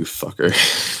 You fucker.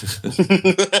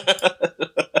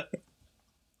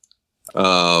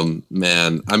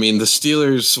 Man, I mean, the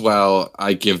Steelers, while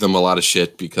I give them a lot of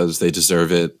shit because they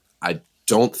deserve it, I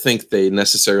don't think they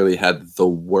necessarily had the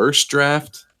worst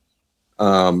draft.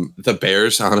 The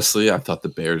Bears, honestly, I thought the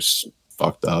Bears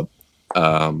fucked up.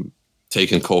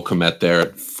 Taking Cole Kmet there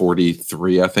at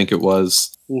 43, I think it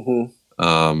was.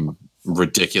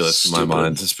 Ridiculous in my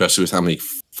mind, especially with how many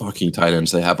fucking tight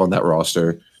ends they have on that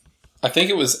roster. I think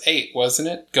it was 8, wasn't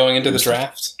it, going into the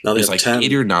draft? now It they was have like 10.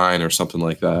 8 or 9 or something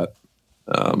like that.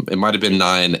 It might have been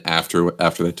 9 after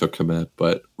they took Kmet,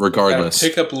 but regardless,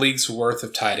 Pick up league's worth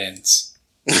of tight ends.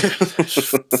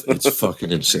 it's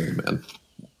fucking insane, man.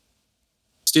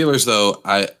 Steelers, though,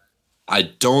 I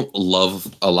don't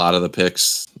love a lot of the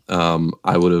picks.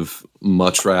 I would have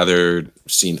much rather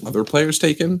seen other players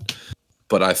taken,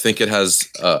 but I think it has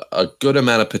a good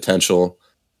amount of potential.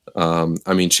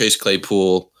 I mean, Chase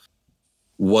Claypool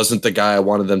wasn't the guy I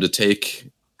wanted them to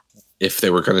take. If they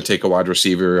were going to take a wide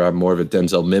receiver, I'm more of a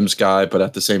Denzel Mims guy, but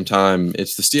at the same time,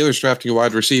 it's the Steelers drafting a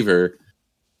wide receiver.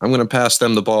 I'm going to pass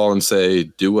them the ball and say,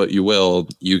 do what you will.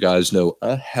 You guys know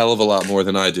a hell of a lot more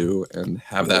than I do and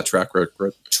have that track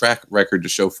record to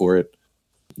show for it.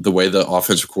 The way the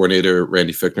offensive coordinator,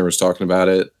 Randy Fichtner, was talking about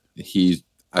it,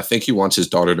 I think he wants his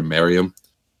daughter to marry him.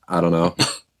 I don't know.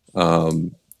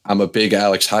 I'm a big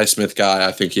Alex Highsmith guy.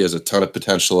 I think he has a ton of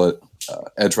potential at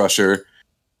edge rusher.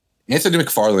 Anthony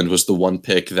McFarland was the one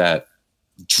pick that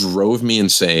drove me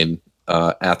insane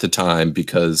at the time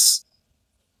because,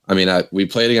 I mean, we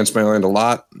played against Maryland a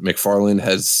lot. McFarland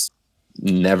has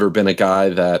never been a guy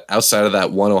that, outside of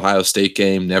that one Ohio State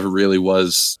game, never really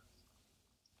was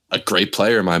a great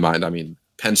player in my mind. I mean,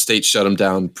 Penn State shut him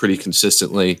down pretty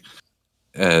consistently.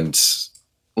 And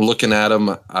looking at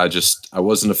him, I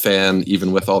wasn't a fan,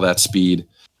 even with all that speed.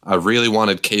 I really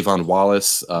wanted Kayvon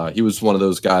Wallace. He was one of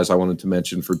those guys I wanted to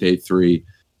mention for day 3.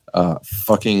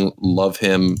 Fucking love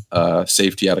him.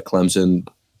 Safety out of Clemson.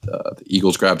 The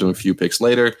Eagles grabbed him a few picks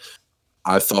later.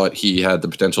 I thought he had the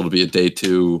potential to be a day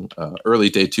 2, early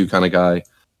day 2 kind of guy.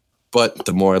 But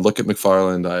the more I look at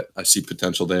McFarland, I see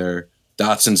potential there.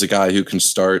 Dotson's a guy who can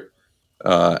start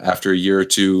after a year or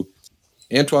two.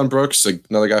 Antoine Brooks,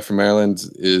 another guy from Maryland,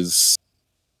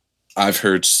 I've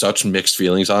heard such mixed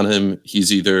feelings on him.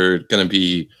 He's either going to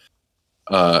be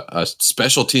a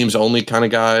special teams only kind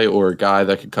of guy or a guy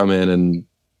that could come in and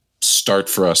start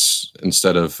for us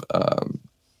instead of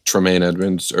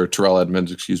Terrell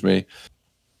Edmonds, excuse me.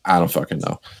 I don't fucking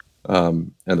know.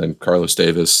 And then Carlos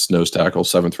Davis, nose tackle,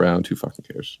 7th round. Who fucking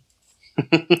cares?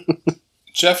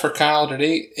 Jeff or Kyle, did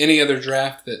any other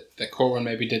draft that Corwin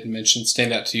maybe didn't mention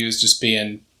stand out to you as just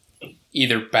being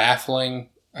either baffling?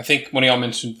 I think one of y'all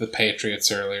mentioned the Patriots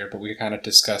earlier, but we kind of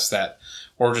discussed that,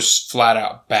 or just flat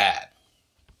out bad.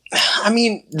 I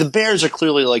mean, the Bears are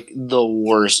clearly like the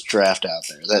worst draft out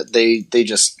there. That they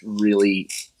just really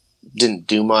didn't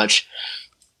do much.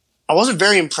 I wasn't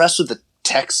very impressed with the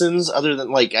Texans, other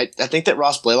than like I think that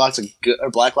Ross Blacklock's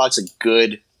a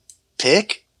good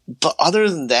pick. But other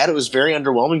than that, it was very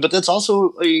underwhelming. But that's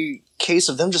also a case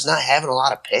of them just not having a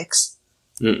lot of picks.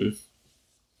 Mm-mm.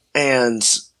 And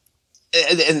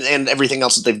everything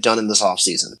else that they've done in this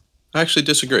offseason. I actually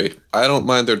disagree. I don't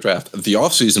mind their draft. The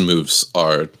offseason moves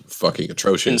are fucking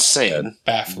atrocious. Insane.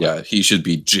 Baffling. Yeah, he should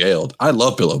be jailed. I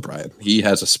love Bill O'Brien. He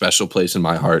has a special place in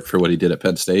my heart for what he did at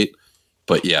Penn State.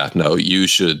 But yeah, no, you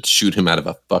should shoot him out of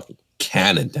a fucking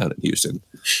cannon down in Houston.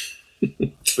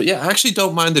 But yeah, I actually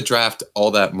don't mind the draft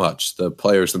all that much. The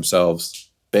players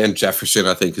themselves. Van Jefferson,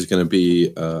 I think, is going to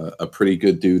be a pretty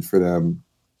good dude for them.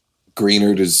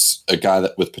 Greenard is a guy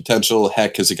that with potential.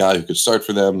 Heck is a guy who could start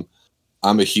for them.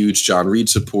 I'm a huge John Reed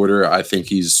supporter. I think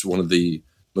he's one of the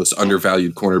most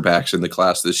undervalued cornerbacks in the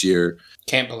class this year.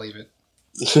 Can't believe it.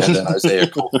 And then Isaiah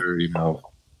Coulter,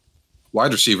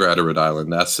 wide receiver out of Rhode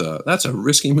Island. That's a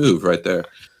risky move right there.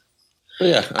 But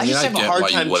yeah, I mean, I have a get hard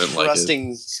why time you wouldn't trusting.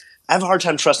 like it. I have a hard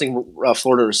time trusting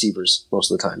Florida receivers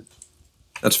most of the time.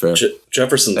 That's fair.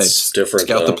 Jefferson's different.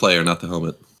 Scout though. the player, not the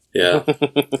helmet. Yeah.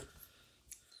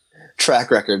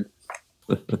 Track record.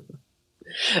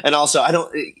 And also,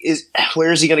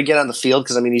 where is he going to get on the field?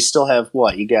 Because I mean, you still have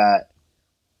what you got.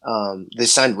 They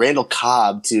signed Randall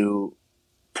Cobb to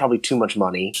probably too much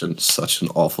money. Such an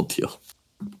awful deal.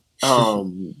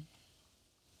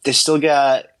 They still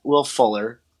got Will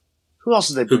Fuller. Who else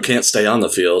did they? Who can't stay on the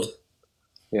field?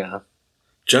 Yeah.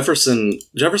 Jefferson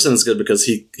is good because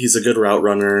he's a good route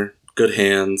runner, good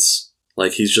hands.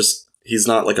 Like he's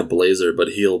not like a blazer, but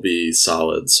he'll be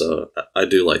solid. So I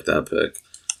do like that pick.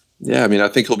 Yeah, I mean, I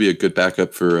think he'll be a good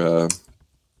backup for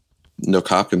Nick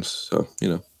Hopkins. So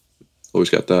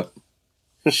always got that.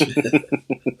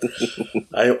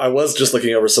 I was just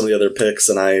looking over some of the other picks,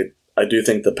 and I do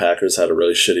think the Packers had a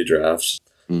really shitty draft.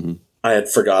 Mm-hmm. I had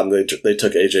forgotten they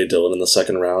took A.J. Dillon in the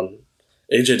 2nd round.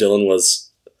 A.J. Dillon was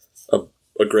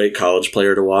a great college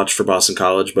player to watch for Boston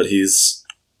College, but he's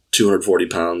 240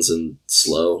 pounds and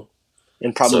slow.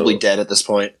 And probably dead at this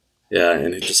point. Yeah,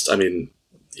 and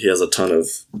he has a ton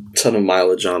of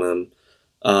mileage on him.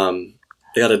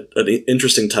 They got an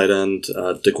interesting tight end,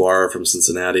 DeGuara from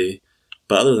Cincinnati.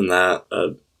 But other than that,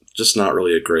 just not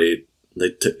really a great...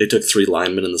 They took 3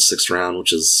 linemen in the 6th round,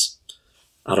 which is...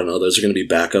 I don't know. Those are going to be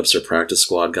backups or practice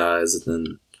squad guys, and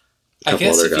then a couple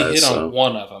other guys. I guess if you hit on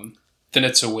one of them, then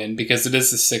it's a win because it is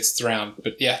the 6th round.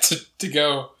 But yeah, to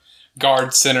go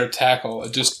guard, center, tackle,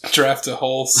 just draft a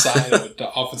whole side of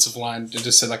the offensive line and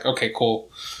just say like, okay,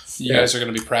 cool. You guys are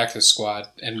going to be practice squad,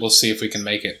 and we'll see if we can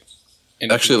make it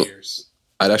in a few years.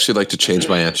 I'd actually like to change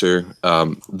my answer.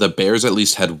 The Bears at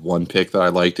least had one pick that I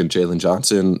liked in Jalen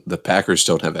Johnson. The Packers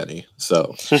don't have any.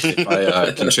 So if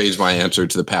I can change my answer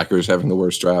to the Packers having the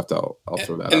worst draft, I'll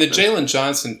throw that out. And the Jalen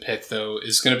Johnson pick, though,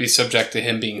 is going to be subject to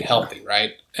him being healthy,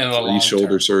 right? And 3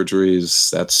 shoulder surgeries.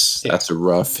 That's a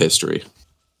rough history.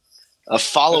 A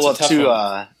follow-up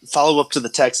to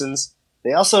the Texans.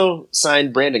 They also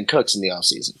signed Brandon Cooks in the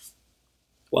offseason.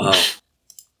 Wow.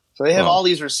 So they have all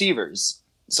these receivers.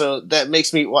 So that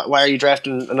makes me. Why are you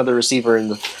drafting another receiver in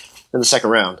the 2nd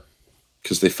round?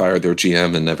 Because they fired their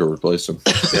GM and never replaced him.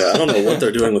 Yeah, I don't know what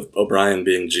they're doing with O'Brien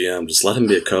being GM. Just let him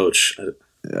be a coach.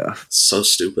 Yeah, so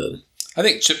stupid. I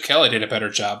think Chip Kelly did a better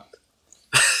job.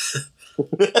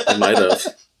 I might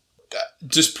have.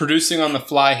 Just producing on the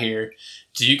fly here,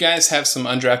 do you guys have some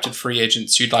undrafted free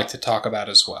agents you'd like to talk about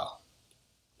as well?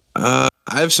 I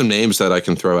have some names that I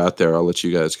can throw out there. I'll let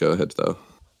you guys go ahead, though.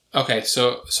 Okay,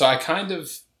 so I can't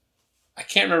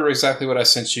remember exactly what I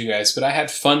sent you guys, but I had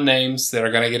fun names that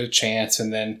are going to get a chance,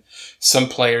 and then some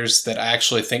players that I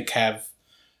actually think have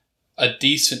a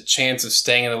decent chance of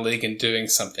staying in the league and doing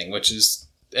something, which is,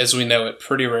 as we know it,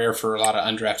 pretty rare for a lot of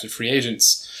undrafted free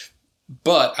agents.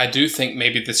 But I do think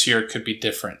maybe this year could be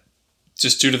different,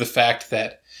 just due to the fact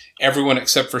that everyone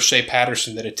except for Shea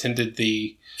Patterson that attended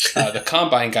the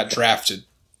combine got drafted.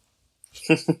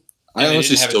 I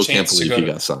honestly still can't believe he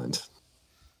got signed.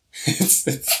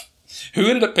 Who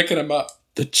ended up picking him up?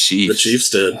 The Chiefs. The Chiefs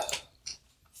did.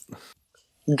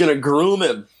 I'm gonna groom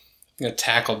him. A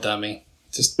tackle dummy.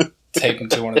 Just tape him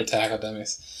to one of the tackle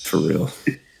dummies. For real.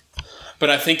 But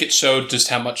I think it showed just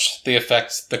how much the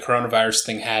effect the coronavirus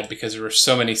thing had, because there were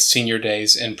so many senior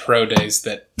days and pro days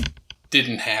that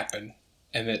didn't happen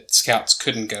and that scouts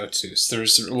couldn't go to. So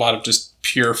there's a lot of just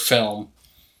pure film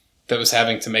that was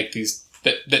having to make these,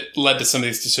 that led to some of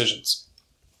these decisions.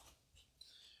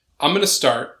 I'm going to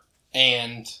start,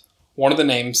 and one of the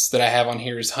names that I have on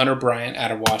here is Hunter Bryant out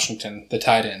of Washington, the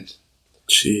tight end.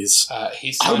 Jeez.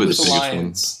 He signed with the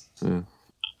Lions. Yeah.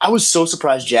 I was so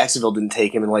surprised Jacksonville didn't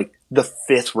take him in like the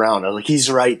 5th round. I was like, he's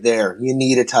right there. You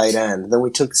need a tight end. Then we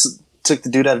took the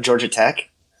dude out of Georgia Tech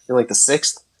in like the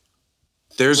 6th.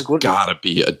 There's gotta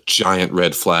be a giant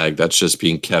red flag that's just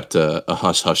being kept a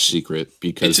hush-hush secret,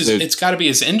 because it's got to be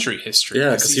his injury history.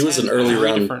 Yeah, because he was an early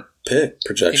round pick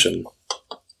projection.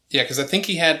 Yeah, because I think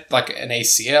he had like an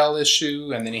ACL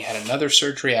issue, and then he had another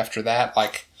surgery after that.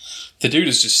 Like, the dude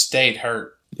has just stayed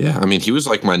hurt. Yeah, I mean, he was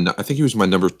like I think he was my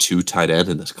number 2 tight end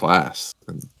in this class.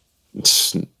 And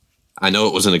I know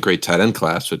it wasn't a great tight end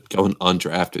class, but going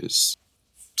undrafted is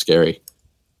scary.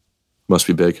 Must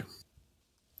be big.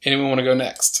 Anyone want to go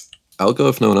next? I'll go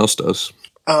if no one else does.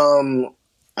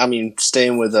 I mean,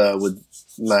 staying with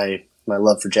my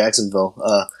love for Jacksonville.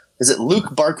 Is it Luke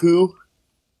Barku?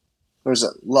 Or is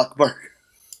it Luck Bark?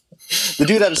 The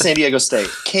dude out of San Diego State.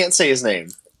 Can't say his name.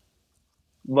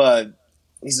 But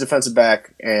he's a defensive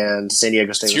back, and San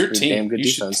Diego State was a pretty damn good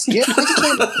defense. Yeah,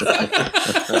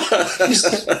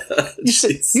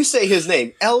 you say his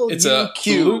name.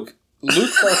 L-U-Q.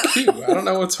 Luke Barku. I don't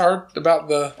know what's hard about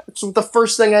the... That's the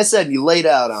first thing I said. You laid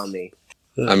out on me.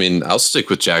 I mean, I'll stick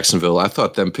with Jacksonville. I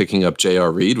thought them picking up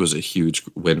J.R. Reed was a huge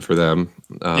win for them.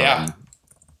 Yeah.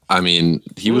 I mean,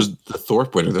 he was the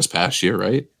Thorpe winner this past year,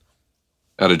 right?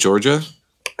 Out of Georgia?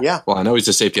 Yeah. Well, I know he's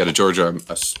a safety out of Georgia. I'm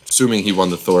assuming he won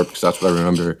the Thorpe because that's what I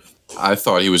remember. I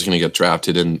thought he was going to get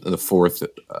drafted in the fourth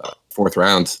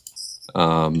round.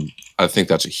 I think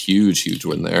that's a huge, huge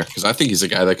win there, because I think he's a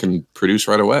guy that can produce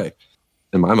right away,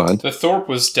 in my mind. The Thorpe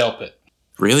was Delpit.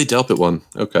 Really? Delpit won?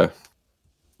 Okay.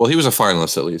 Well, he was a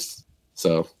finalist at least.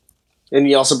 So. And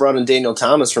you also brought in Daniel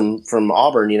Thomas from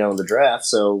Auburn, in the draft.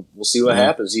 So we'll see what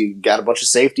happens. You got a bunch of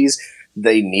safeties.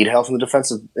 They need help in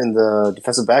the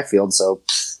defensive backfield. So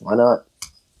why not?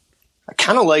 I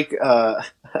kind of like.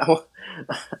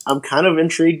 I'm kind of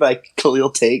intrigued by Khalil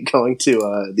Tate going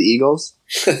to the Eagles.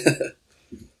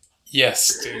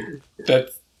 Yes, dude.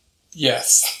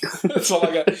 Yes. That's all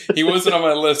I got. He wasn't on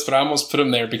my list, but I almost put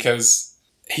him there because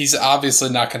he's obviously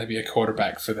not going to be a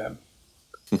quarterback for them.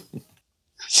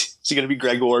 Is he going to be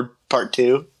Greg Ward Part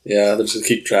 2? Yeah, they just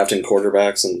keep drafting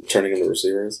quarterbacks and turning into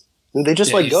receivers. They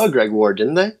just let go of Greg Ward,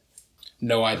 didn't they?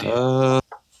 No idea.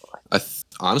 I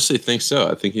honestly think so.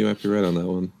 I think you might be right on that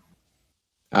one.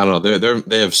 I don't know.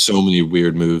 They have so many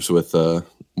weird moves with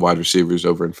wide receivers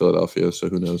over in Philadelphia, so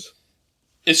who knows?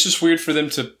 It's just weird for them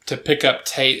to pick up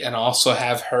Tate and also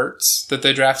have Hurts that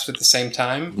they drafted at the same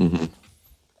time.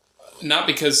 Mm-hmm. Not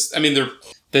because, I mean,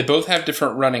 they both have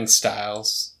different running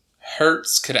styles.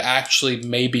 Hurts could actually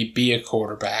maybe be a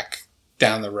quarterback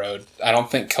down the road. I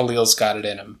don't think Khalil's got it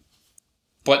in him.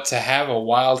 But to have a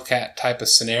wildcat type of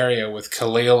scenario with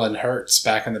Khalil and Hurts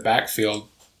back in the backfield,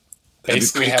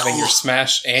 basically having your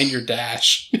smash and your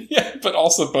dash, yeah, but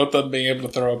also both of them being able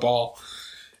to throw a ball,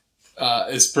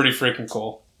 is pretty freaking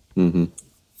cool. Mm-hmm.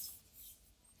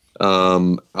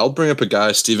 I'll bring up a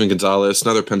guy, Steven Gonzalez,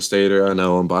 another Penn Stater. I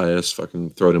know I'm biased.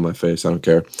 Fucking throw it in my face. I don't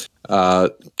care.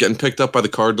 Getting picked up by the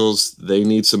Cardinals. They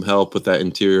need some help with that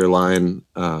interior line.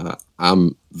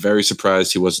 I'm very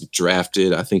surprised he wasn't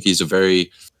drafted. I think he's a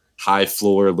very high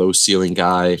floor, low ceiling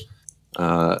guy.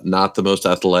 Not the most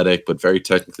athletic, but very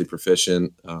technically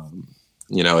proficient.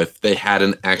 If they had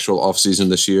an actual offseason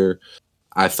this year,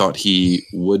 I thought he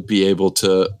would be able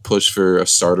to push for a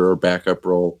starter or backup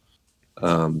role.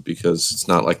 because it's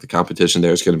not like the competition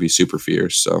there is going to be super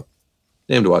fierce. So,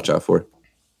 name to watch out for.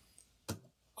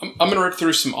 I'm going to rip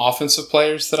through some offensive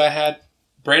players that I had.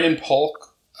 Brandon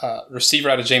Polk, receiver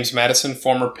out of James Madison,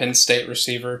 former Penn State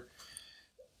receiver,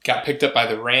 got picked up by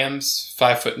the Rams,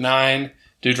 5'9".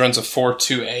 Dude runs a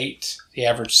 4.28. He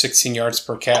averaged 16 yards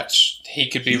per catch. He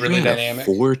could be really dynamic.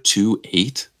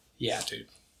 4.28? Yeah, dude.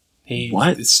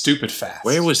 What? It's stupid fast.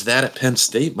 Where was that at Penn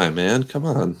State, my man? Come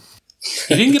on.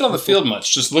 He didn't get on the field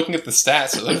much. Just looking at the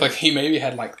stats, it looked like he maybe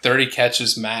had like 30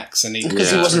 catches max. Because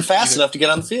he wasn't fast enough to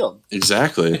get on the field.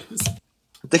 Exactly.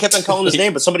 They kept on calling his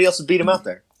name, but somebody else would beat him out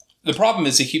there. The problem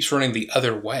is he keeps running the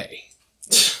other way.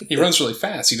 He runs really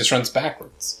fast. He just runs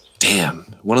backwards.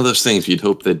 Damn. One of those things you'd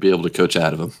hope they'd be able to coach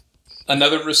out of him.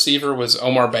 Another receiver was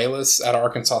Omar Bayless out of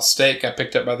Arkansas State. Got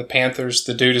picked up by the Panthers.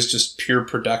 The dude is just pure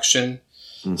production.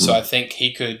 Mm-hmm. So I think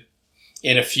he could,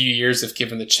 in a few years, if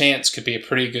given the chance, could be a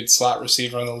pretty good slot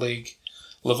receiver in the league.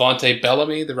 Levante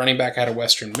Bellamy, the running back out of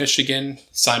Western Michigan,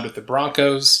 signed with the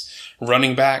Broncos.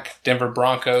 Running back, Denver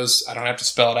Broncos. I don't have to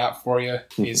spell it out for you.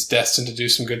 He's destined to do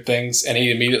some good things, and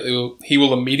he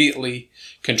will immediately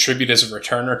contribute as a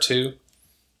returner too.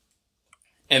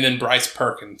 And then Bryce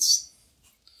Perkins,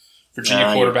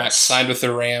 Virginia quarterback, signed with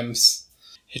the Rams.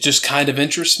 It just kind of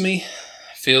interests me.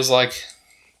 Feels like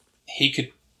he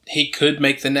could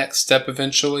make the next step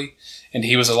eventually, and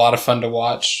he was a lot of fun to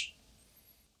watch.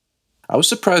 I was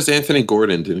surprised Anthony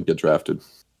Gordon didn't get drafted.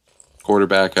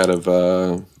 Quarterback out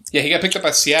of yeah, he got picked up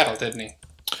by Seattle, didn't he?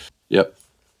 Yep.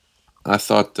 I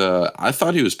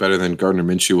thought he was better than Gardner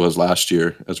Minshew was last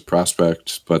year as a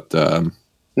prospect, but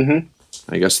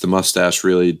I guess the mustache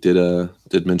really did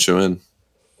Minshew in.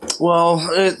 Well,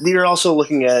 you're also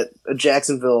looking at a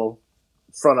Jacksonville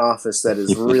front office that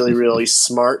is really, really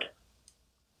smart.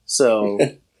 So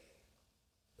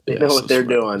they know what they're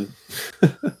doing.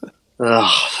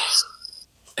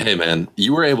 Hey, man,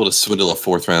 you were able to swindle a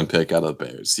 4th-round pick out of the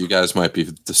Bears. You guys might be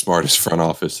the smartest front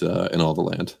office in all the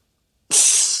land.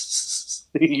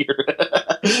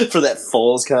 For that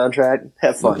Foles contract,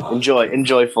 have fun.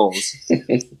 Enjoy Foles.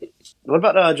 What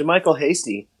about JaMycal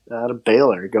Hasty out of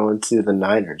Baylor going to the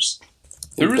Niners?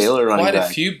 There was quite a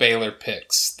few Baylor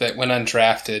picks that went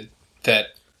undrafted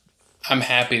that I'm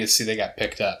happy to see they got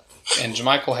picked up. And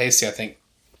JaMycal Hasty, I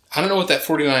don't know what that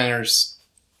 49ers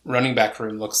running back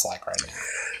room looks like right now.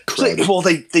 Well,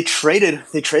 they traded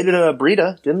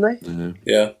Breida, didn't they? Mm-hmm.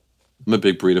 Yeah. I'm a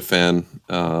big Breida fan.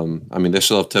 They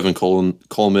still have Tevin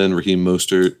Coleman, Raheem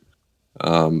Mostert.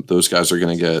 Those guys are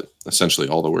going to get essentially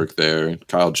all the work there.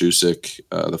 Kyle Juszczyk,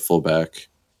 the fullback,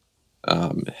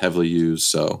 heavily used.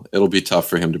 So it'll be tough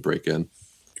for him to break in.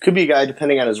 Could be a guy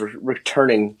depending on his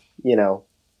returning,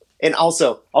 And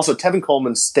also Tevin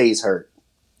Coleman stays hurt.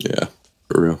 Yeah,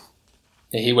 for real.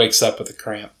 Yeah, he wakes up with a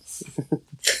cramp.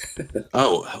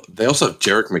 Oh, they also have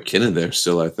Jerick McKinnon there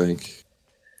still, I think.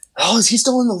 Oh, is he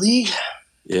still in the league?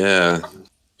 Yeah.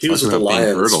 He was with the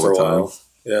Lions for a while.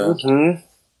 Yeah. Mm-hmm.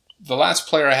 The last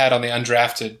player I had on the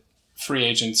undrafted free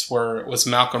agents was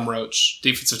Malcolm Roach,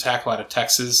 defensive tackle out of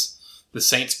Texas. The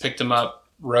Saints picked him up.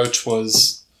 Roach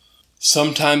was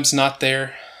sometimes not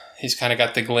there. He's kind of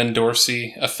got the Glenn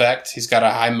Dorsey effect. He's got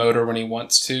a high motor when he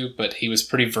wants to, but he was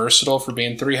pretty versatile for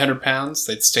being 300 pounds.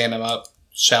 They'd stand him up,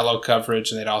 shallow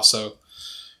coverage, and they'd also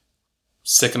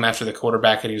stick him after the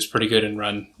quarterback, and he was pretty good in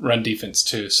run defense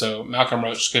too. So Malcolm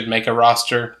Roach could make a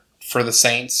roster for the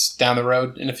Saints down the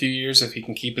road in a few years if he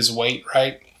can keep his weight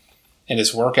right and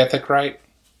his work ethic right.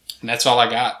 And that's all I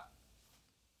got.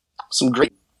 Some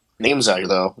great names out here,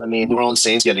 though. New Orleans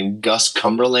Saints getting Gus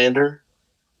Cumberlander.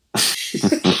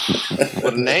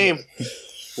 What a name.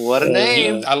 What a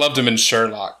name. I loved him in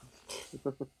Sherlock.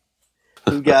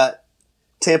 We got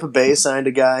Tampa Bay signed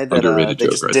a guy that they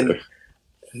just didn't.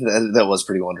 That was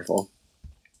pretty wonderful.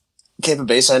 Tampa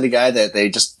Bay signed a guy that they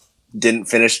just didn't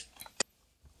finish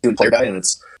doing player guy, and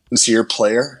it's Monsieur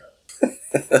Player.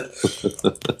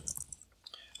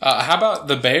 How about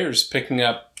the Bears picking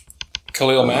up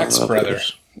Khalil Mack's brother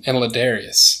and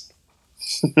Ladarius?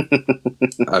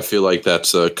 I feel like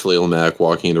that's Khalil Mack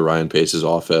walking into Ryan Pace's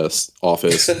office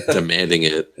demanding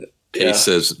it. Pace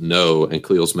says no, and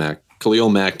Khalil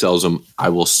Mack tells him, "I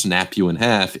will snap you in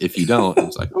half if you don't." And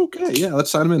it's like, okay, yeah, let's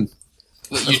sign him in.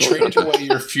 You traded away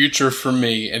your future for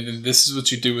me, and then this is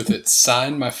what you do with it.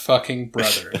 Sign my fucking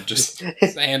brother. And just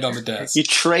hand on the desk. You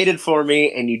traded for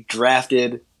me, and you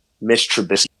drafted Mitch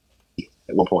Trubisky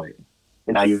at one point.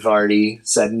 And now you've already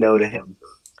said no to him.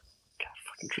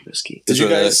 Trubisky.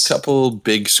 There's a couple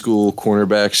big school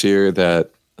cornerbacks here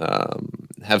that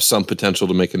have some potential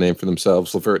to make a name for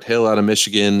themselves. Lavert Hill out of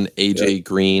Michigan, AJ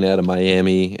Green out of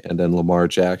Miami, and then Lamar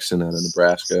Jackson out of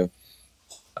Nebraska.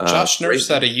 Josh Nurse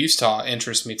great. out of Utah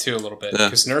interests me too a little bit Yeah.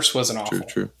 because Nurse wasn't awful.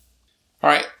 True. All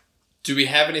right. Do we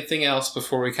have anything else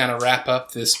before we kind of wrap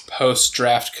up this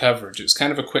post-draft coverage? It was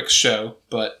kind of a quick show,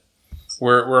 but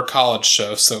we're a college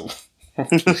show, so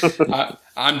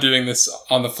I'm doing this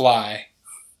on the fly.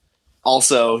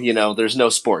 Also, there's no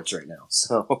sports right now,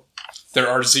 so There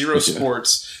are zero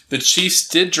sports. The Chiefs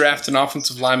did draft an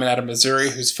offensive lineman out of Missouri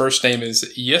whose first name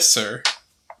is Yes Sir.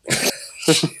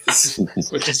 Which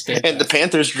is fantastic. and the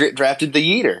Panthers drafted the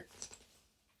Yeater.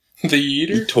 The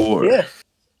Yeater? Tour. Yeah,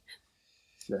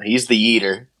 no, he's the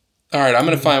Yeater. All right, I'm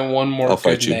going to find one more I'll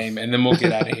fight good you. name, and then we'll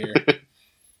get out of here.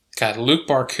 God, Luke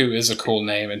Barku is a cool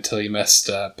name until you messed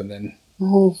up, and then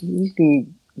Well, you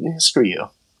can screw you.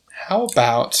 how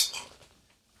about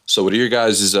So, what are your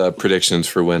guys' predictions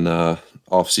for when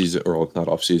off season, or not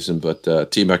off season,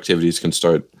 but team activities can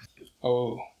start?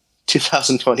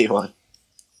 2021.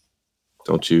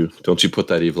 Don't you put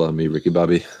that evil on me, Ricky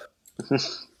Bobby?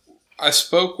 I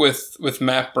spoke with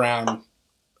Matt Brown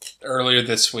earlier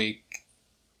this week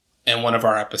in one of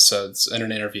our episodes in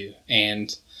an interview,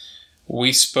 and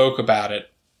we spoke about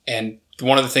it. And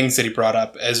one of the things that he brought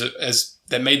up as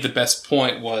that made the best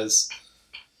point was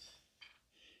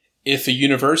if a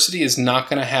university is not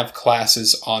going to have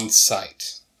classes on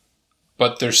site,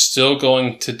 but they're still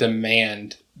going to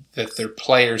demand that their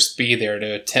players be there to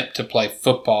attempt to play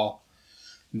football,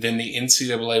 then the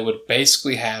NCAA would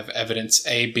basically have evidence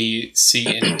A, B, C,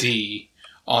 and D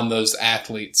on those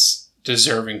athletes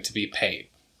deserving to be paid.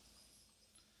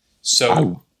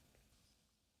 So,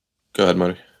 Go ahead,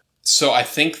 Marty. so I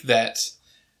think that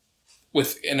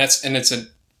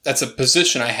that's a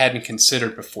position I hadn't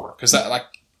considered before because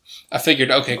I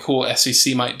figured, okay, cool,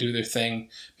 SEC might do their thing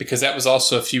because that was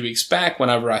also a few weeks back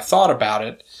whenever I thought about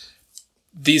it.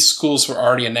 These schools were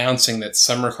already announcing that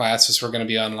summer classes were going to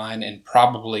be online and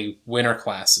probably winter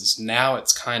classes. Now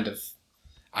it's kind of,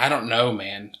 I don't know,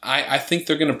 man. I think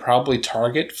they're going to probably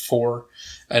target for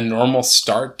a normal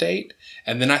start date.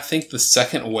 And then I think the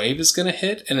second wave is going to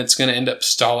hit and it's going to end up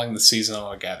stalling the season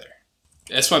altogether.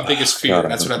 That's my biggest fear.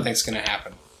 That's what I think is going to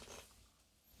happen.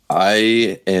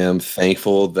 I am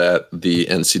thankful that the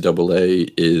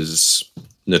NCAA is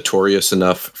notorious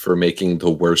enough for making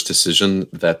the worst decision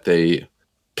that they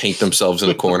paint themselves in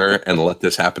a corner and let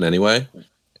this happen anyway,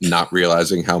 not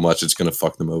realizing how much it's going to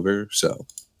fuck them over. So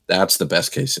that's the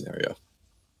best case scenario.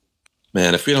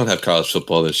 Man, if we don't have college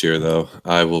football this year, though,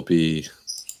 I will be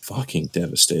fucking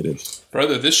devastated.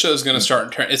 Brother, this show is going to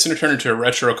start. It's going to turn into a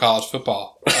retro college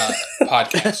football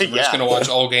podcast. We're just Yeah. going to watch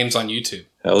old games on YouTube.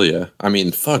 Hell yeah. I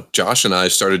mean, fuck, Josh and I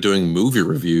started doing movie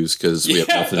reviews because we have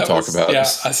nothing to that talk was- about. Yeah,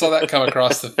 I saw that come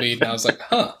across the feed, and I was like,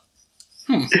 huh.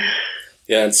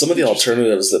 Yeah, and some of the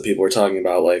alternatives that people were talking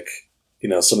about, like,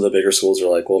 some of the bigger schools are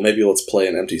like, well, maybe let's play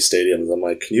in empty stadiums. I'm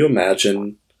like, can you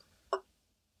imagine,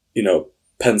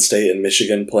 Penn State and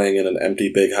Michigan playing in an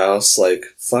empty big house? Like,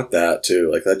 fuck that, too.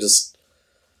 Like, that just,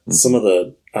 some of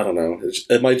the, I don't know,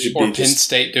 it might be Or Penn just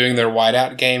State doing their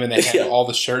whiteout game, and they have Yeah. all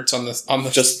the shirts on the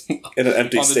just in an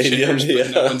empty on the stadium. chairs, Yeah,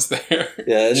 but no one's there.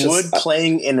 yeah, it's Would just,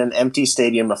 playing in an empty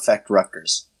stadium affect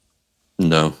Rutgers?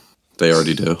 No, they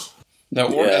already do. No,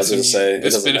 or Yeah, I was SMU. gonna say, it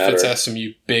This doesn't benefits matter.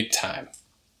 SMU big time.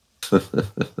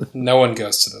 No one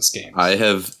goes to those games. I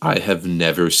have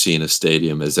never seen a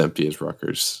stadium as empty as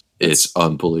Rutgers. It's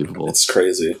unbelievable. it's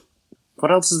crazy.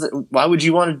 What else is it? Why would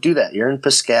you want to do that? You're in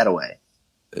Piscataway.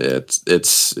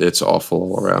 It's awful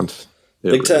all around.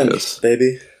 It Big Ten, really is.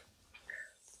 baby.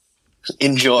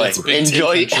 Enjoy, It's Big Ten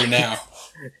enjoy, country now.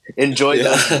 enjoy Yeah.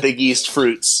 those Big East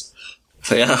fruits.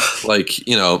 Yeah. Like,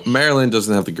 Maryland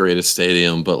doesn't have the greatest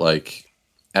stadium, but like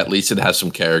at least it has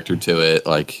some character to it.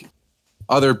 Like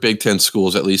other Big Ten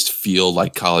schools at least feel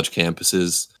like college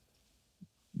campuses.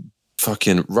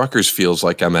 Fucking Rutgers feels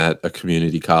like I'm at a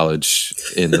community college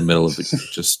in the middle of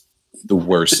just the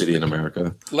worst city in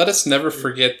America. Let us never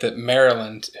forget that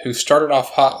Maryland, who started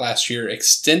off hot last year,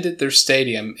 extended their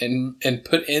stadium and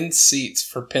put in seats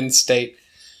for Penn State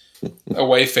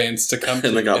away fans to come to.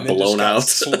 And they got then blown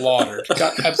just got out. slaughtered.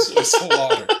 Got absolutely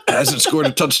slaughtered. Hasn't scored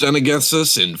a touchdown against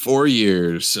us in 4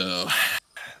 years, so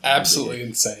Absolutely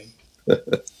insane.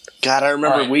 God, I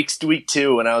remember All right. week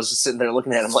 2 when I was just sitting there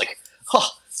looking at him like, oh,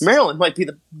 Maryland might be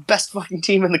the best fucking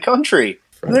team in the country.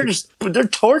 They're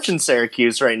torching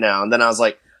Syracuse right now. And then I was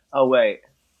like, oh wait,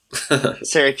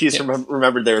 Syracuse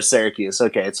remembered they were Syracuse.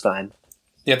 Okay, it's fine.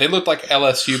 Yeah, they looked like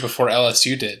LSU before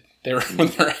LSU did. They were when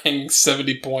they were hanging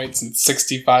 70 points and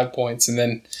 65 points, and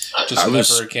then just I was-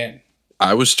 never again.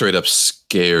 I was straight up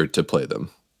scared to play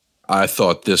them. I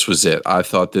thought this was it. I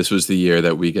thought this was the year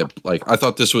that we get, like, I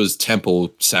thought this was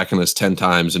Temple sacking us 10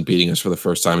 times and beating us for the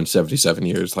first time in 77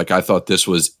 years. Like, I thought this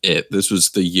was it. This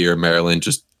was the year Maryland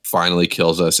just finally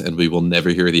kills us and we will never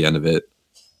hear the end of it.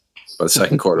 But the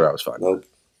second quarter, I was fine. Nope.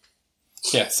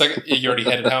 Yeah, second, you already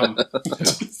headed home.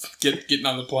 Getting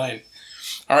on the plane.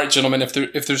 All right, gentlemen,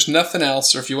 if there's nothing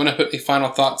else, or if you want to put any final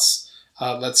thoughts,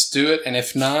 let's do it. And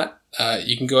if not,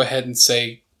 you can go ahead and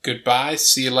say goodbye.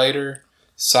 See you later.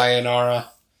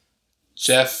 Sayonara.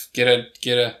 Jeff, get a.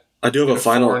 I do have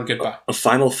goodbye. a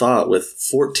final thought. With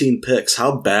 14 picks,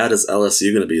 how bad is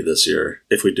LSU going to be this year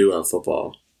if we do have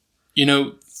football? You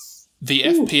know, the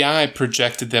FPI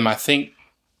projected them, I think,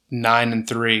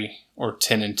 9-3 or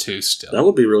 10-2 still. That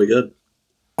would be really good.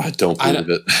 I don't believe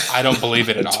it. I don't believe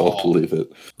it at all. I don't believe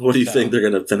it. What do you think they're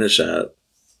going to finish at?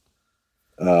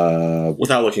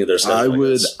 Without looking at their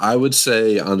schedule, I would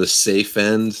say on the safe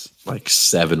end, like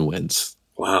 7 wins.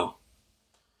 Wow.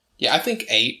 Yeah, I think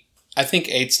 8. I think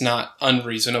 8's not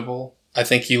unreasonable. I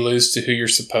think you lose to who you're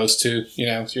supposed to. You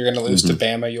know, if you're going to lose to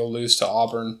Bama, you'll lose to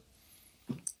Auburn.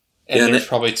 And there's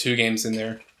probably 2 games in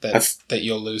there that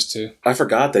you'll lose to. I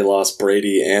forgot they lost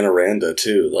Brady and Aranda,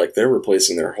 too. Like, they're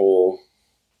replacing their whole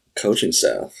coaching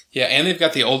staff. Yeah, and they've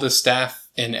got the oldest staff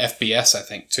in FBS, I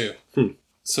think, too.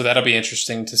 So that'll be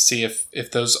interesting to see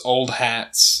if those old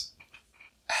hats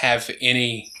have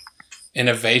any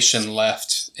innovation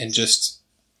left and just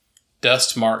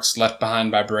dust marks left behind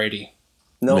by Brady.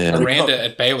 No, Aranda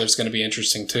at Baylor is going to be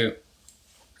interesting too.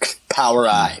 Power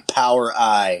eye,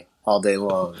 all day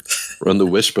long. Run the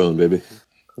wishbone, baby.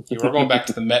 We're going back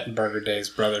to the Mettenberger days,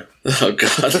 brother. Oh,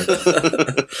 God.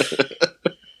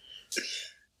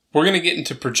 We're going to get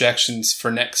into projections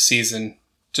for next season,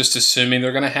 just assuming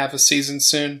they're going to have a season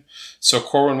soon. So,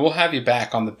 Corwin, we'll have you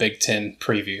back on the Big Ten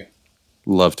preview.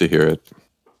 Love to hear it.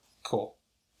 Cool.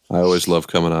 I always love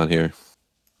coming on here.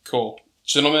 Cool.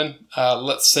 Gentlemen,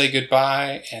 let's say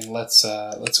goodbye and let's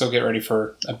go get ready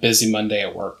for a busy Monday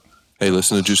at work. Hey,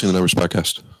 listen to Juicing the Numbers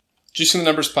podcast. Juicing the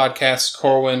Numbers podcast,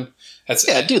 Corwin. That's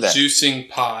do that. Juicing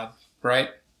Pod, right?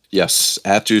 Yes,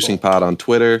 at Juicing Pod on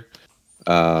Twitter.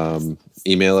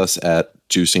 Email us at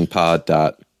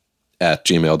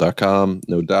juicingpod@gmail.com.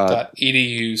 No dot.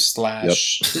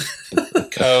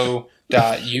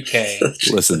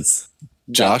 .edu/co.uk. Listen,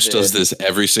 Josh does this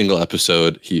every single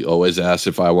episode. He always asks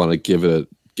if I want to give it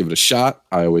a shot.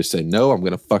 I always say no. I'm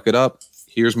going to fuck it up.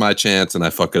 Here's my chance, and I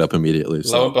fuck it up immediately.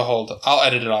 Lo and behold, I'll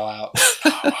edit it all out.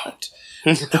 No, I won't.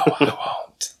 No, I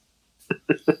won't.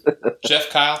 Jeff,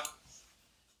 Kyle,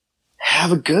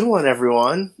 Have a good one,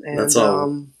 everyone. And, That's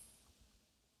all.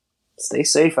 Stay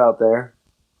safe out there.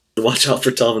 Watch out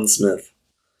for Telvin Smith.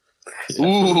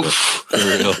 Ooh.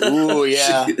 Ooh,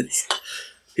 yeah.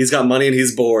 He's got money and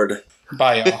he's bored.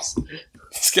 bye, y'all.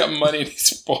 He's got money and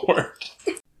he's bored.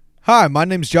 Hi, my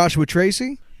name's Joshua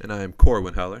Tracy, And I am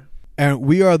Corwin Heller. and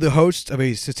we are the hosts of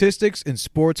a statistics and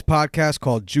sports podcast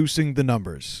called Juicing the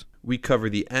Numbers. We cover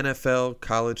the NFL,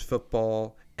 college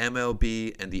football,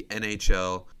 MLB, and the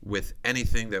NHL with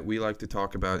anything that we like to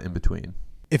talk about in between.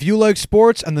 If you like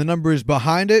sports and the numbers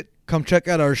behind it, come check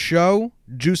out our show,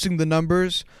 Juicing the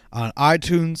Numbers, on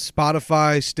iTunes,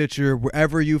 Spotify, Stitcher,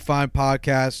 wherever you find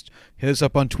podcasts. Hit us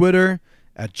up on Twitter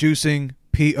at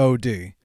JuicingPod.